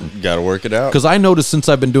important. Got to work it out. Because I noticed since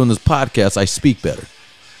I've been doing this podcast, I speak better.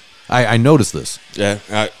 I noticed this. Yeah,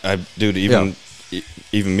 dude, even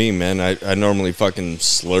me, man, I normally fucking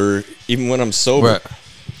slur, even when I'm sober. Right.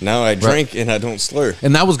 Now I drink and I don't slur.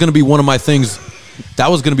 And that was going to be one of my things. That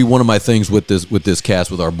was going to be one of my things with this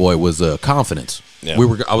cast with our boy was confidence. Yeah.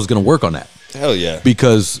 I was going to work on that. Hell yeah.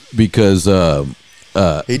 Because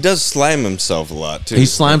He does slime himself a lot too. he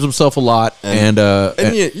slimes himself a lot, and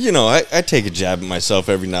you know, I take a jab at myself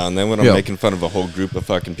every now and then when I'm making fun of a whole group of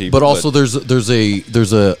fucking people. but also there's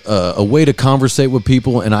a way to conversate with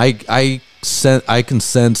people, and I can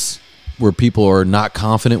sense where people are not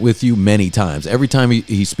confident with you many times. Every time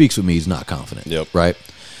he speaks with me, he's not confident. Yep. Right?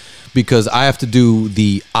 Because I have to do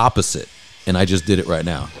the opposite, and I just did it right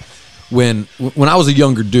now. When I was a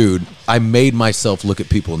younger dude, I made myself look at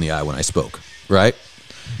people in the eye when I spoke. Right?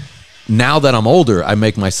 Now that I'm older, I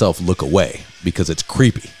make myself look away because it's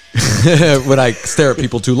creepy when I stare at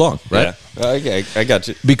people too long. Right? Yeah. Okay, I got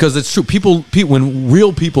you. Because it's true. People when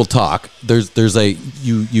real people talk, there's a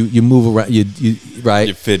you move around, you right?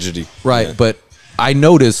 You're fidgety. Right. Yeah. But I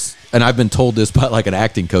notice, and I've been told this by like an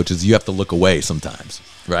acting coach, is you have to look away sometimes.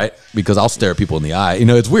 Right? Because I'll stare at people in the eye. You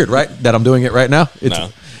know, it's weird, right? That I'm doing it right now.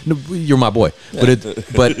 No, you're my boy.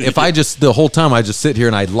 But if I just the whole time I just sit here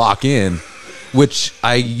and I lock in, which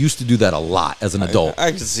I used to do that a lot as an adult.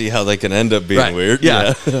 I can see how they can end up being weird. Yeah.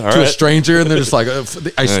 All To right. a stranger, and they're just like,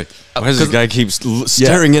 Why does this guy keep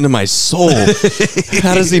staring into my soul?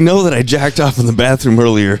 How does he know that I jacked off in the bathroom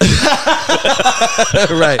earlier?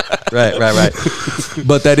 right.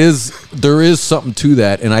 But there is something to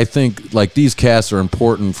that, and I think like these casts are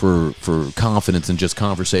important for confidence and just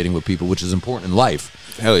conversating with people, which is important in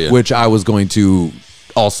life. Hell yeah. Which I was going to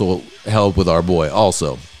also help with our boy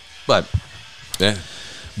also, but Yeah.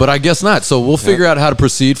 but I guess not. So we'll figure out how to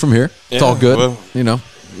proceed from here. It's all good, well, you know.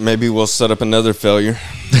 Maybe we'll set up another failure.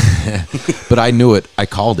 But I knew it. I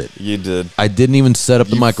called it. You did. I didn't even set up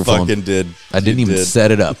the microphone. Fucking did. I didn't You even did.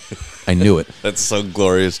 set it up. I knew it. That's so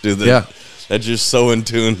glorious, dude. That you're so in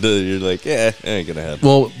tune to. You're like, yeah, it ain't gonna happen.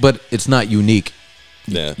 Well, but it's not unique.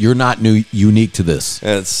 Yeah. You're not unique to this.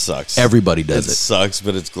 It sucks. Everybody does it. It sucks,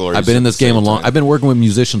 but it's glorious. I've been in at this the game same a long. time. I've been working with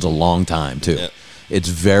musicians a long time too. Yeah. It's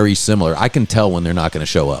very similar. I can tell when they're not going to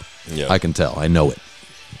show up. Yeah. I can tell. I know it.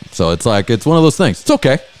 So it's like it's one of those things. It's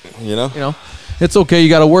okay. You know. It's okay. You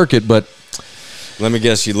got to work it, but Let me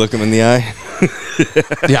guess. You look him in the eye,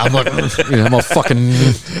 yeah, I'm like, I'm a fucking.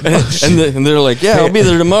 and they're like, "Yeah, I'll be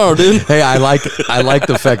there tomorrow, dude." Hey, I like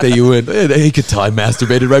the fact that you went. Hey, you could tell I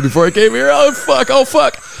masturbated right before I came here. Oh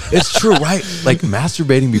fuck. It's true, right? Like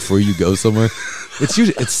masturbating before you go somewhere. It's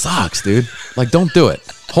usually it sucks, dude. Like, don't do it.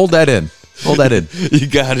 Hold that in. You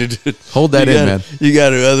got it. Hold that in, man. You got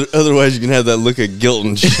to. Otherwise, you can have that look of guilt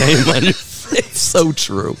and shame on your face. It's so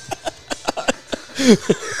true.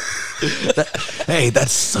 Hey,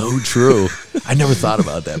 that's so true. I never thought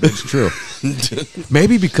about that, but it's true.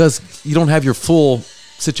 Maybe because you don't have your full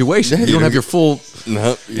situation. You don't have your full.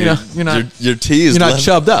 No, You're not. Your tea is. You're not left,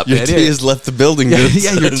 chubbed up. Your man. tea has left the building. Yeah, dude.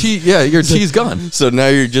 yeah, your tea. Yeah, your tea's gone. So now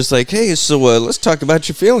you're just like, hey, so let's talk about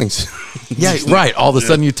your feelings. Yeah, right. All of a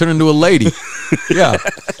sudden, you turn into a lady. Yeah.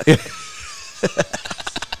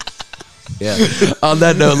 Yeah. On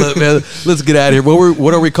that note, man, let's get out of here.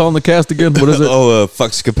 What are we calling the cast again? What is it?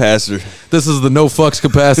 FUX capacitor. This is the No Fucks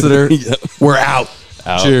Capacitor. Yep. We're out.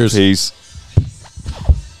 Out. Cheers. Peace.